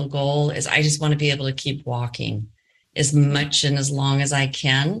personal goal. Is I just want to be able to keep walking as much and as long as I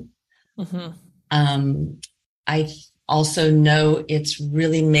can. I also know it's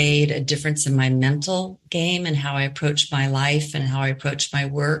really made a difference in my mental game and how I approach my life and how I approach my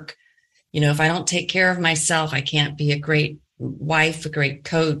work. If I don't take care of myself, I can't be a great wife, a great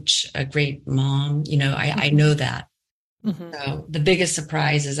coach, a great mom. I know that. So the biggest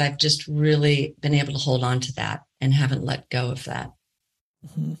surprise is I've just really been able to hold on to that and haven't let go of that.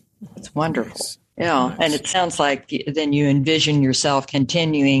 It's wonderful. Nice. Yeah. Nice. And it sounds like then you envision yourself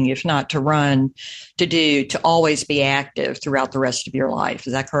continuing, if not to run, to always be active throughout the rest of your life.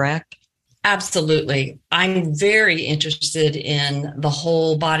 Is that correct? Absolutely. I'm very interested in the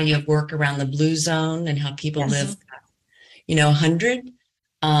whole body of work around the Blue Zone and how people live, 100.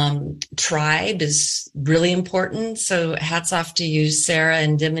 Tribe is really important. So hats off to you, Sarah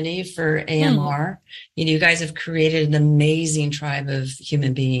and Dimity, for AMR. You guys have created an amazing tribe of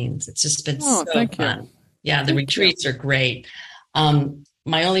human beings. It's just been so fun. Yeah, the retreats are great.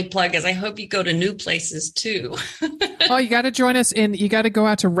 My only plug is I hope you go to new places too. Oh, you got to join us you got to go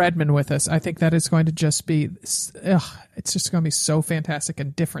out to Redmond with us. I think that is going to just be, it's just going to be so fantastic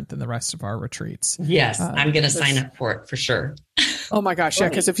and different than the rest of our retreats. Yes, I'm going to sign up for it for sure. Oh my gosh, yeah,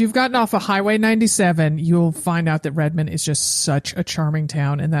 because if you've gotten off of Highway 97, you'll find out that Redmond is just such a charming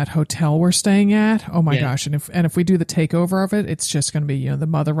town. And that hotel we're staying at, oh my gosh, and if we do the takeover of it, it's just going to be the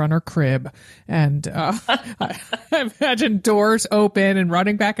Mother Runner crib, and I imagine doors open and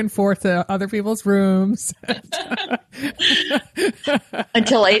running back and forth to other people's rooms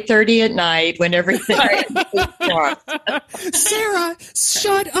until 8:30 at night when everything is dark. Sarah,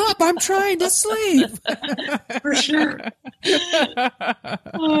 shut up! I'm trying to sleep. For sure.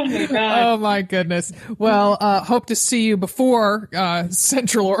 Oh my God. Oh my goodness. Well, hope to see you before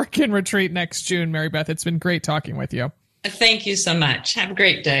Central Oregon Retreat next June, Mary Beth. It's been great talking with you. Thank you so much. Have a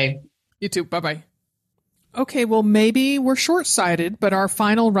great day. You too. Bye-bye. Okay, well, maybe we're short-sighted, but our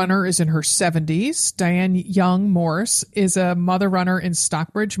final runner is in her 70s. Diane Young Morris is a mother runner in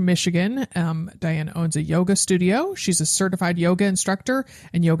Stockbridge, Michigan. Diane owns a yoga studio. She's a certified yoga instructor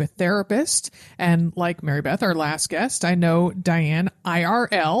and yoga therapist. And like Mary Beth, our last guest, I know Diane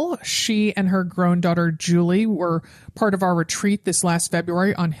IRL. She and her grown daughter, Julie, were part of our retreat this last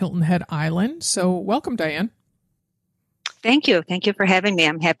February on Hilton Head Island. So welcome, Diane. Thank you. Thank you for having me.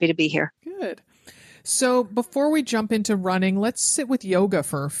 I'm happy to be here. Good. So before we jump into running, let's sit with yoga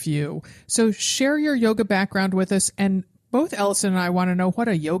for a few. So share your yoga background with us. And both Ellison and I want to know what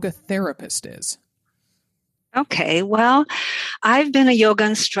a yoga therapist is. Okay. Well, I've been a yoga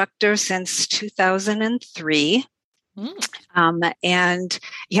instructor since 2003. And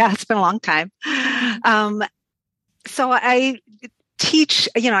yeah, it's been a long time. So I teach,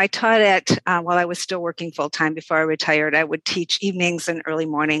 I taught at, while I was still working full time before I retired, I would teach evenings and early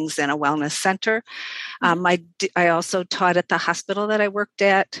mornings in a wellness center. I also taught at the hospital that I worked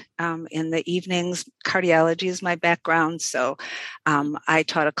at in the evenings. Cardiology is my background. So I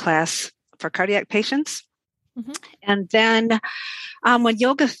taught a class for cardiac patients. Mm-hmm. And then when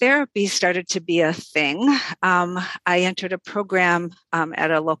yoga therapy started to be a thing, I entered a program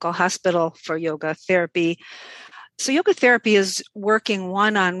at a local hospital for yoga therapy. So yoga therapy is working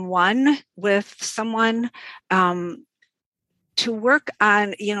one-on-one with someone to work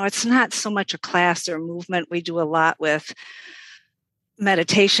on, it's not so much a class or movement. We do a lot with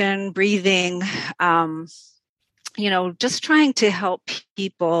meditation, breathing, just trying to help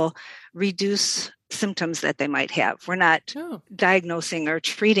people reduce symptoms that they might have. We're not diagnosing or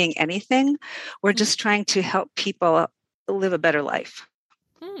treating anything. We're just trying to help people live a better life.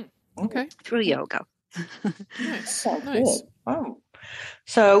 Okay. Through yoga. Nice. Good. Oh.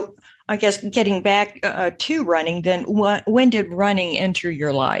 So I guess getting back to running, then when did running enter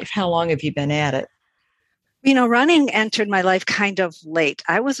your life? How long have you been at it? Running entered my life kind of late.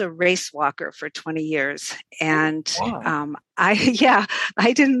 I was a race walker for 20 years. And I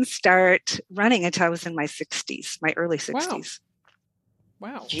didn't start running until I was in my 60s, my early 60s.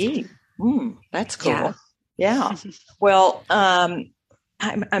 Wow. Gee, that's cool. Yeah. Well,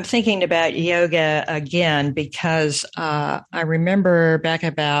 I'm thinking about yoga again because I remember back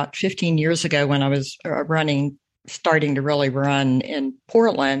about 15 years ago when I was starting to really run in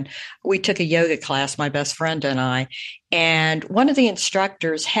Portland, we took a yoga class, my best friend and I, and one of the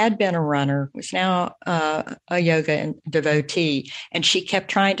instructors had been a runner, was now a yoga devotee, and she kept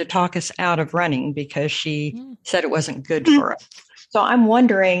trying to talk us out of running because she said it wasn't good for us. So I'm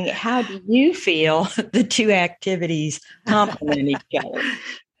wondering, how do you feel the two activities complement each other?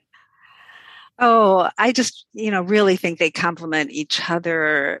 Oh, I just, really think they complement each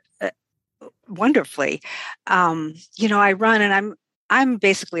other wonderfully. I run and I'm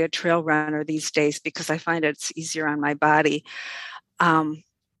basically a trail runner these days because I find it's easier on my body.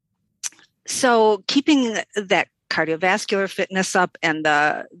 So keeping that cardiovascular fitness up and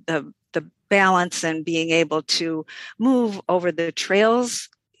the balance and being able to move over the trails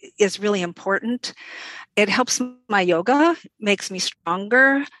is really important. It helps my yoga, makes me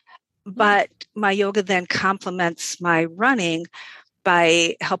stronger, but my yoga then complements my running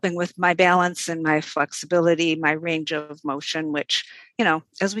by helping with my balance and my flexibility, my range of motion, which,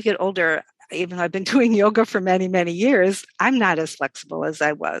 as we get older, even though I've been doing yoga for many, many years, I'm not as flexible as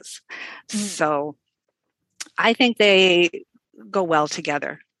I was. So I think they go well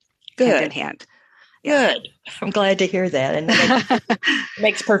together. Good. Hand in hand. Yeah. Good. I'm glad to hear that. And it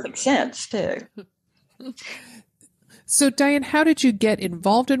makes perfect sense, too. So, Diane, how did you get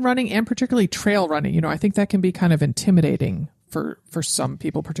involved in running and particularly trail running? I think that can be kind of intimidating for some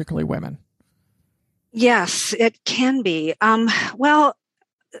people, particularly women. Yes, it can be.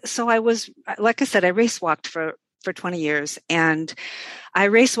 So I was, like I said, I race walked for 20 years, and I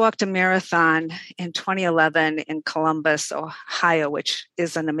race walked a marathon in 2011 in Columbus, Ohio, which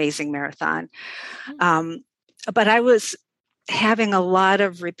is an amazing marathon. But I was having a lot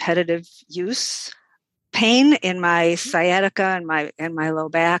of repetitive use pain in my sciatica and my low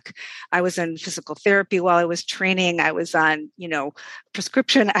back. I was in physical therapy while I was training. I was on,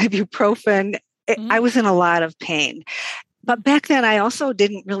 prescription ibuprofen. I was in a lot of pain. But back then I also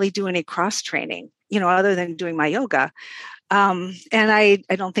didn't really do any cross training, other than doing my yoga. And I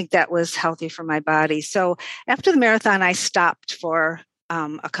don't think that was healthy for my body. So after the marathon, I stopped for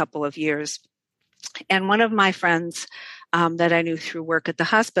a couple of years. And one of my friends that I knew through work at the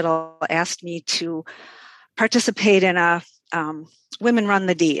hospital asked me to participate in a Women Run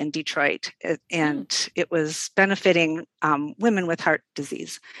the D in Detroit. And it was benefiting women with heart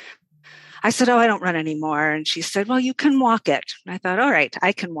disease. I said, I don't run anymore. And she said, well, you can walk it. And I thought, all right,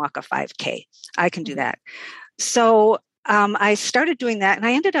 I can walk a 5K. I can do that. So I started doing that, and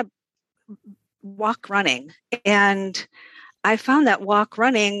I ended up walk running. And I found that walk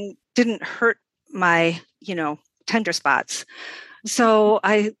running didn't hurt my, tender spots. So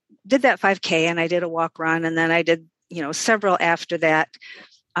I did that 5K, and I did a walk run, and then I did, several after that.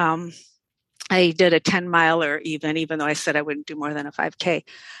 I did a 10 miler even though I said I wouldn't do more than a 5K.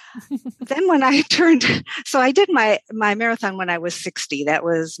 Then when I so I did my marathon when I was 60. That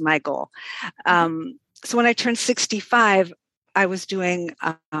was my goal. So when I turned 65, I was doing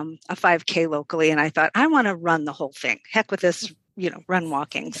a 5K locally, and I thought, I want to run the whole thing. Heck with this, run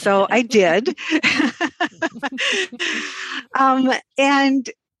walking. So I did. And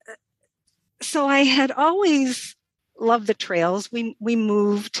so I had always loved the trails. We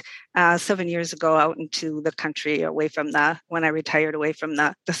moved 7 years ago out into the country, away from when I retired, away from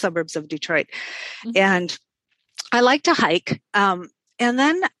the suburbs of Detroit. And I like to hike. And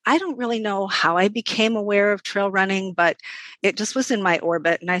then I don't really know how I became aware of trail running, but it just was in my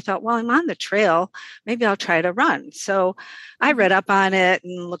orbit. And I thought, well, I'm on the trail. Maybe I'll try to run. So I read up on it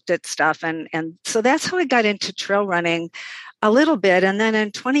and looked at stuff. And so that's how I got into trail running a little bit. And then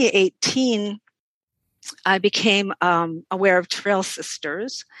in 2018, I became aware of Trail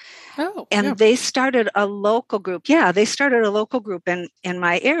Sisters. And they started a local group. Yeah, they started a local group in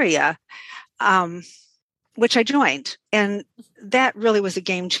my area. Which I joined. And that really was a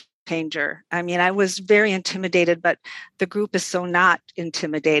game changer. I mean, I was very intimidated, but the group is so not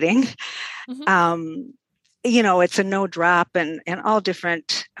intimidating. It's a no drop and all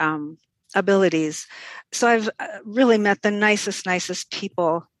different abilities. So I've really met the nicest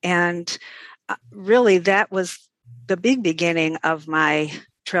people. And really that was the big beginning of my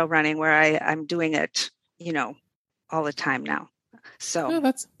trail running, where I'm doing it, all the time now. So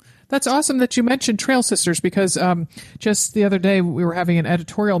That's awesome that you mentioned Trail Sisters, because just the other day we were having an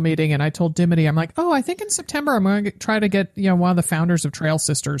editorial meeting, and I told Dimity, I'm like, I think in September I'm going to try to get one of the founders of Trail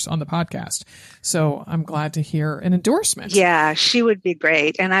Sisters on the podcast. So I'm glad to hear an endorsement. Yeah, she would be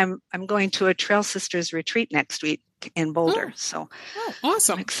great. And I'm going to a Trail Sisters retreat next week in Boulder.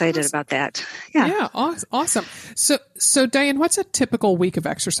 Awesome! I'm excited about that. Yeah, awesome. So Diane, what's a typical week of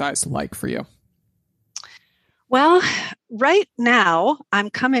exercise like for you? Well, right now I'm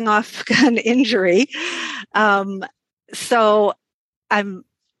coming off an injury. So I'm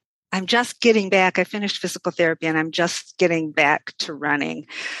just getting back. I finished physical therapy and I'm just getting back to running.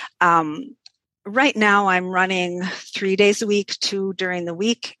 Right now I'm running 3 days a week, 2 during the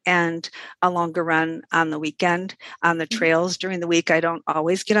week, and a longer run on the weekend on the trails. During the week, I don't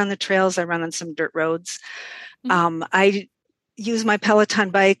always get on the trails. I run on some dirt roads. I use my Peloton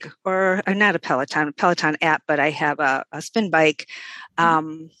bike, or not a Peloton app, but I have a spin bike,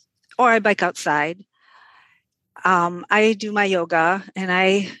 or I bike outside. I do my yoga, and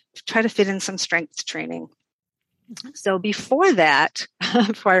I try to fit in some strength training. So before that,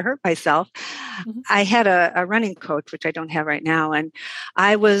 before I hurt myself, I had a running coach, which I don't have right now. And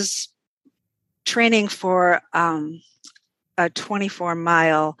I was training for a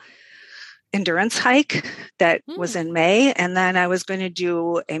 24-mile endurance hike that was in May. And then I was going to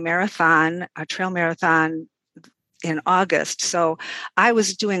do a trail marathon in August. So I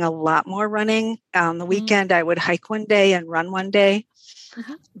was doing a lot more running. On the weekend, I would hike one day and run one day.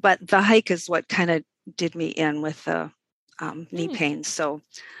 But the hike is what kind of did me in with the knee pain. So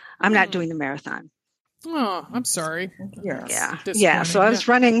I'm not doing the marathon. Oh, I'm sorry. Yeah. So I was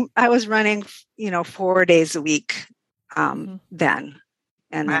running, 4 days a week then,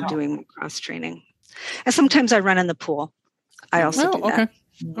 and then doing cross training. And sometimes I run in the pool. I also do that.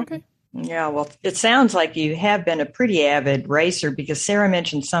 Okay. Yeah, well, it sounds like you have been a pretty avid racer, because Sarah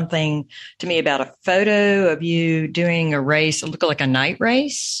mentioned something to me about a photo of you doing a race. It looked like a night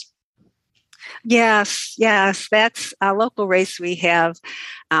race. Yes. That's a local race we have.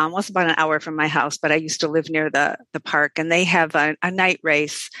 It's about an hour from my house, but I used to live near the park, and they have a night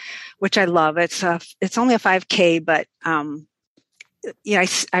race, which I love. It's only a 5K, but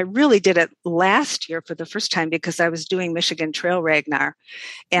I really did it last year for the first time because I was doing Michigan Trail Ragnar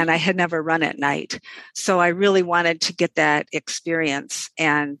and I had never run at night. So I really wanted to get that experience.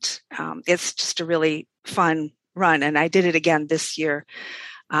 And it's just a really fun run. And I did it again this year.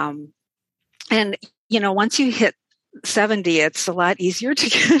 And, once you hit 70, it's a lot easier to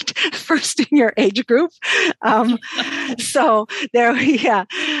get first in your age group. So there, yeah.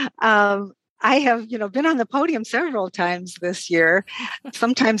 I have, been on the podium several times this year.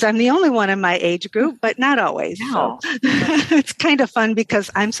 Sometimes I'm the only one in my age group, but not always. Wow. So it's kind of fun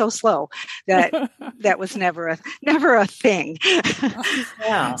because I'm so slow that was never a thing.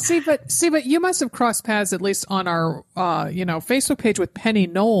 Yeah. See, but you must have crossed paths at least on our, Facebook page with Penny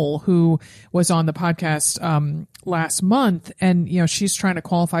Knoll, who was on the podcast last month, and she's trying to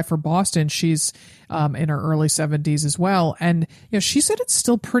qualify for Boston. She's in her early 70s as well, and she said it's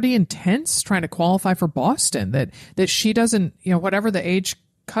still pretty intense trying to qualify for Boston. That she doesn't, whatever the age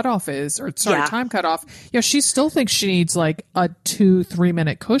cutoff is, or time cutoff, she still thinks she needs like a 2-3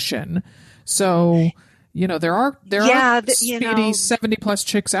 minute cushion. So there are speedy 70 plus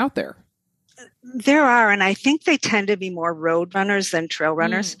chicks out there. There are, and I think they tend to be more road runners than trail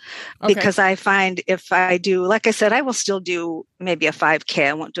runners because I find if I do, like I said, I will still do maybe a 5K.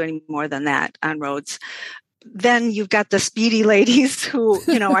 I won't do any more than that on roads. Then you've got the speedy ladies who,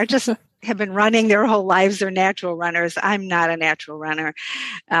 are just have been running their whole lives. They're natural runners. I'm not a natural runner.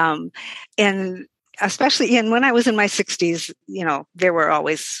 And especially when I was in my 60s, there were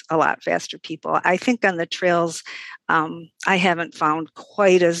always a lot faster people. I think on the trails, I haven't found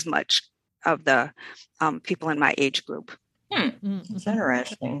quite as much of the people in my age group. That's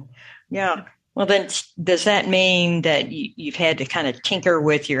interesting. Yeah. Well, then does that mean that you've had to kind of tinker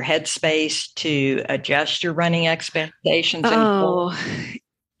with your headspace to adjust your running expectations?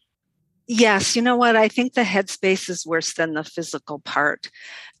 Yes. You know what? I think the headspace is worse than the physical part.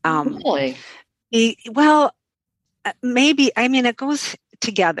 Really? Well, maybe. I mean, it goes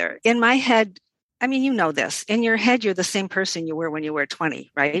together. In my head, I mean, this. In your head, you're the same person you were when you were 20,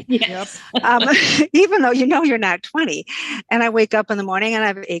 right? Yes. Even though you're not 20. And I wake up in the morning and I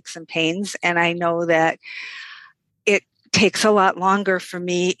have aches and pains. And I know that it takes a lot longer for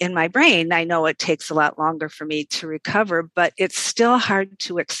me in my brain. I know it takes a lot longer for me to recover, but it's still hard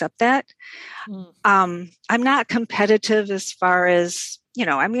to accept that. I'm not competitive as far as,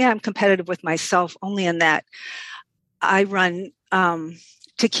 I'm competitive with myself only in that I run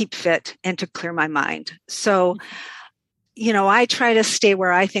to keep fit and to clear my mind. So, I try to stay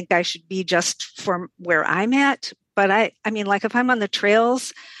where I think I should be just for where I'm at. But I mean, like if I'm on the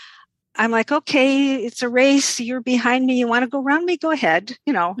trails, I'm like, okay, it's a race. You're behind me. You want to go around me? Go ahead.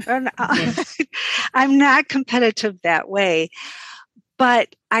 I'm not competitive that way,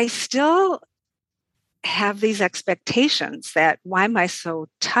 but I still have these expectations that why am I so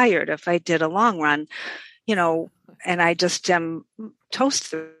tired if I did a long run, and I just am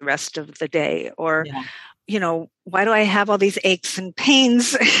toast the rest of the day, or, why do I have all these aches and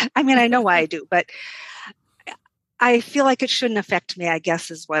pains? I mean, I know why I do, but I feel like it shouldn't affect me, I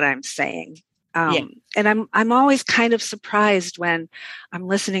guess is what I'm saying. And I'm always kind of surprised when I'm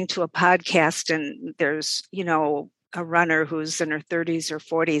listening to a podcast and there's, a runner who's in her 30s or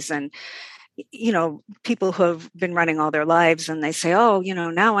 40s and, people who have been running all their lives and they say, oh,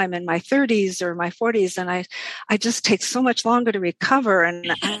 now I'm in my 30s or my 40s and I just take so much longer to recover.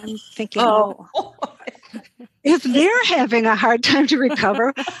 And I'm thinking, if they're having a hard time to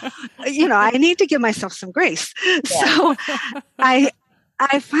recover, I need to give myself some grace. Yeah. So I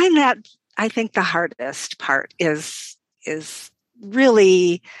find that I think the hardest part is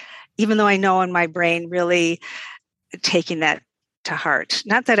really, even though I know in my brain, really taking that to heart.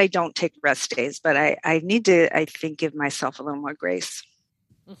 Not that I don't take rest days, but I need to, I think, give myself a little more grace.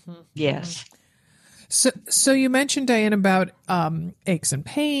 Mm-hmm. Yes. So you mentioned, Diane, about aches and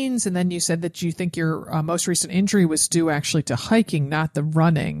pains, and then you said that you think your most recent injury was due actually to hiking, not the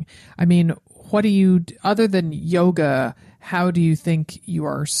running. I mean, what do you, other than yoga, how do you think you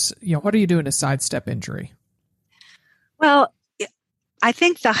are, what are you doing to sidestep injury? Well, I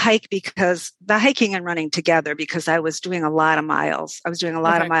think the hiking and running together, because I was doing a lot of miles. I was doing a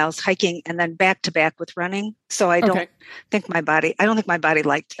lot of miles hiking and then back to back with running. So I don't think my body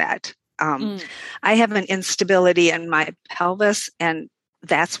liked that. I have an instability in my pelvis, and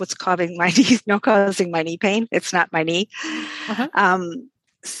that's what's causing my knee pain. It's not my knee.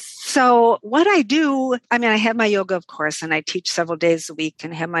 So what I do, I mean, I have my yoga, of course, and I teach several days a week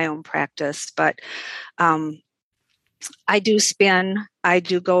and have my own practice, but I do spin. I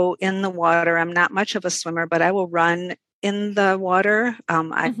do go in the water. I'm not much of a swimmer, but I will run in the water.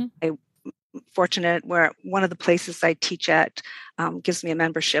 I fortunate where one of the places I teach at gives me a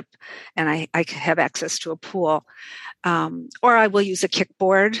membership, and I have access to a pool. Or I will use a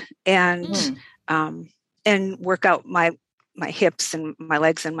kickboard and work out my hips and my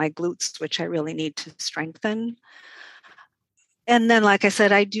legs and my glutes, which I really need to strengthen. And then, like I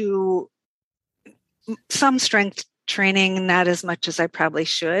said, I do some strength training, not as much as I probably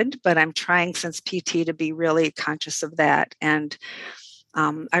should, but I'm trying since PT to be really conscious of that. And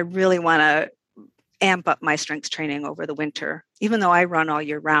I really want to amp up my strength training over the winter. Even though I run all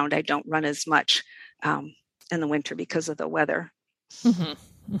year round, I don't run as much in the winter because of the weather.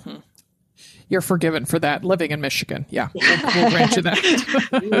 Mm-hmm. Mm-hmm. You're forgiven for that, living in Michigan. Yeah, we'll grant you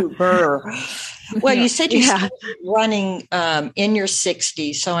that. Well, you said you started running in your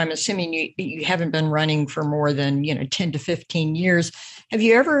 60s, so I'm assuming you haven't been running for more than 10 to 15 years. Have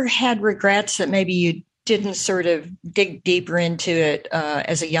you ever had regrets that maybe you didn't sort of dig deeper into it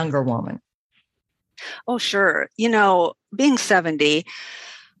as a younger woman? Oh, sure. Being 70,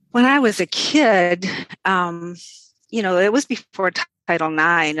 when I was a kid, it was before Title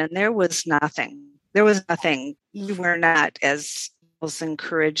IX, and there was nothing. You were not as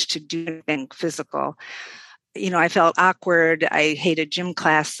encouraged to do anything physical. I felt awkward. I hated gym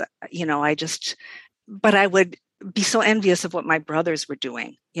class. But I would be so envious of what my brothers were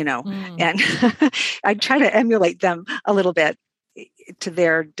doing, and I'd try to emulate them a little bit to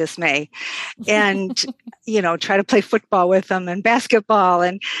their dismay, and, try to play football with them and basketball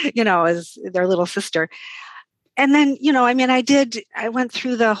and, as their little sister. And then, I went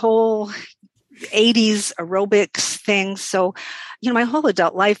through the whole 80s aerobics thing. So, my whole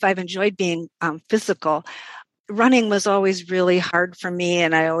adult life, I've enjoyed being physical. Running was always really hard for me,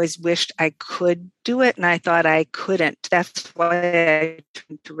 and I always wished I could do it, and I thought I couldn't. That's why I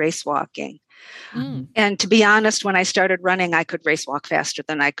turned to race walking. And to be honest, when I started running, I could race walk faster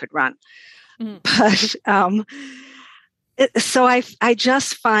than I could run. But so I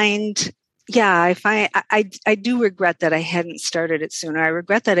just find... I do regret that I hadn't started it sooner. I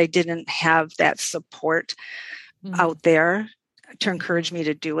regret that I didn't have that support out there to encourage me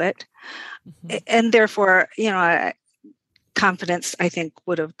to do it. And therefore, confidence, I think,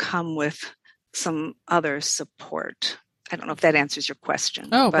 would have come with some other support. I don't know if that answers your question.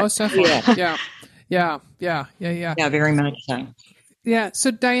 Oh, most definitely. Yeah, very much so. Yeah. So,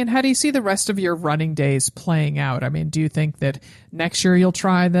 Diane, how do you see the rest of your running days playing out? I mean, do you think that next year you'll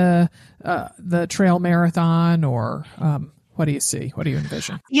try the trail marathon, or what do you see? What do you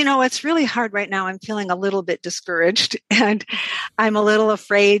envision? It's really hard right now. I'm feeling a little bit discouraged, and I'm a little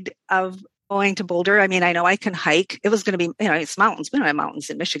afraid of going to Boulder. I mean, I know I can hike. It was going to be, it's mountains. We don't have mountains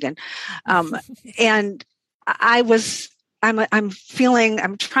in Michigan, and I'm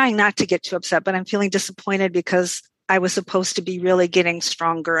trying not to get too upset, but I'm feeling disappointed because I was supposed to be really getting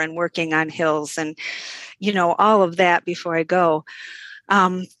stronger and working on hills and, all of that before I go.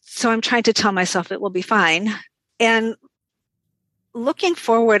 So I'm trying to tell myself it will be fine. And looking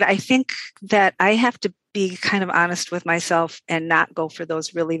forward, I think that I have to be kind of honest with myself and not go for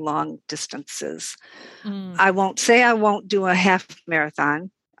those really long distances. I won't say I won't do a half marathon.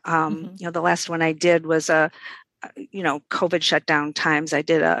 The last one I did was COVID shutdown times. I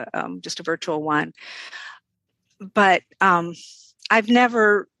did just a virtual one. But I've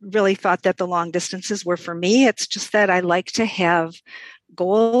never really thought that the long distances were for me. It's just that I like to have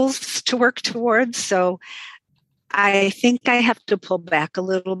goals to work towards. So I think I have to pull back a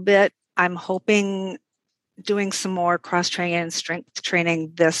little bit. I'm hoping doing some more cross training and strength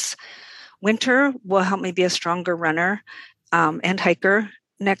training this winter will help me be a stronger runner and hiker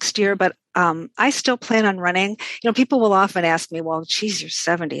next year. But I still plan on running. People will often ask me, well, geez, you're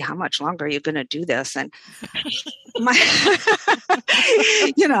 70. How much longer are you going to do this? And and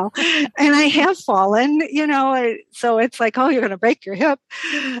I have fallen, so it's like, oh, you're going to break your hip.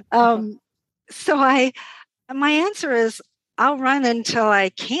 So my answer is I'll run until I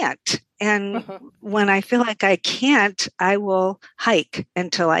can't. And when I feel like I can't, I will hike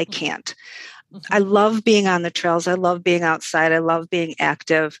until I can't. I love being on the trails. I love being outside. I love being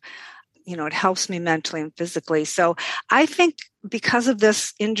active. It helps me mentally and physically. So I think because of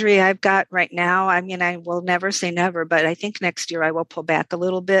this injury I've got right now, I mean, I will never say never, but I think next year I will pull back a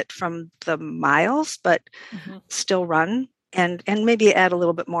little bit from the miles, but still run and maybe add a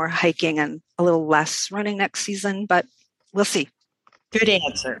little bit more hiking and a little less running next season, but we'll see. Good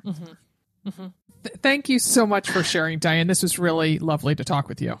answer. Thank you so much for sharing, Diane. This was really lovely to talk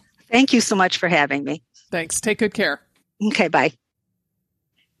with you. Thank you so much for having me. Thanks. Take good care. Okay, bye.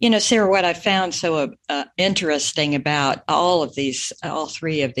 Sarah, what I found so interesting about all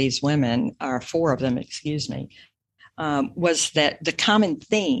three of these women, or four of them, was that the common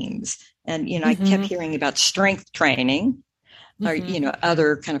themes And, I kept hearing about strength training or,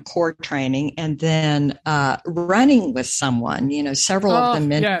 other kind of core training, and then running with someone, several of them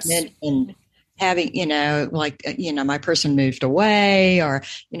mentioned having, my person moved away or,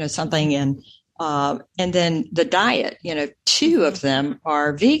 something. And then the diet, 2 of them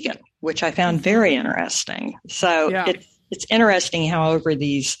are vegan, which I found very interesting. So it's interesting how over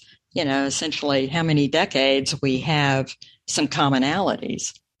these, essentially how many decades we have some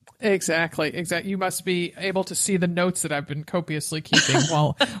commonalities. Exactly. You must be able to see the notes that I've been copiously keeping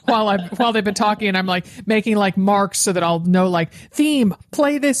while they've been talking, and I'm like making like marks so that I'll know like theme,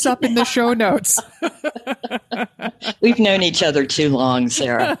 play this up in the show notes. We've known each other too long,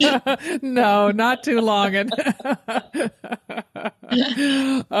 Sarah. No, not too long.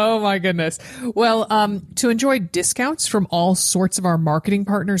 Oh my goodness. Well, to enjoy discounts from all sorts of our marketing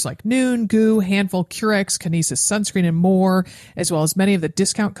partners like Noon, Goo, Handful, Curex, Kinesis Sunscreen, and more, as well as many of the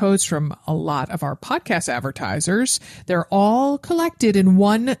discount codes from a lot of our podcast advertisers, they're all collected in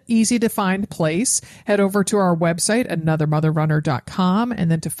one easy to find place. Head over to our website, anothermotherrunner.com,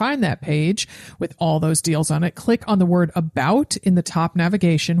 and then to find that page with all those deals on it, click on the word About in the top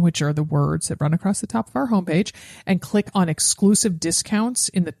navigation, which are the words that run across the top of our homepage, and click on exclusive discounts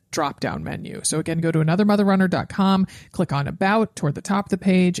in the drop-down menu. So again, go to anothermotherrunner.com, click on About toward the top of the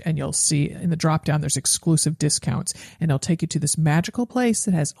page, and you'll see in the drop-down there's exclusive discounts, and it'll take you to this magical place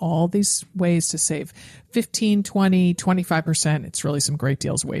that has all these ways to save 15, 20, 25%. It's really some great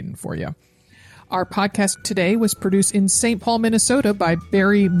deals waiting for you. Our podcast today was produced in St. Paul, Minnesota by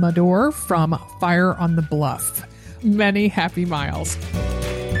Barry Mador from Fire on the Bluff. Many happy miles.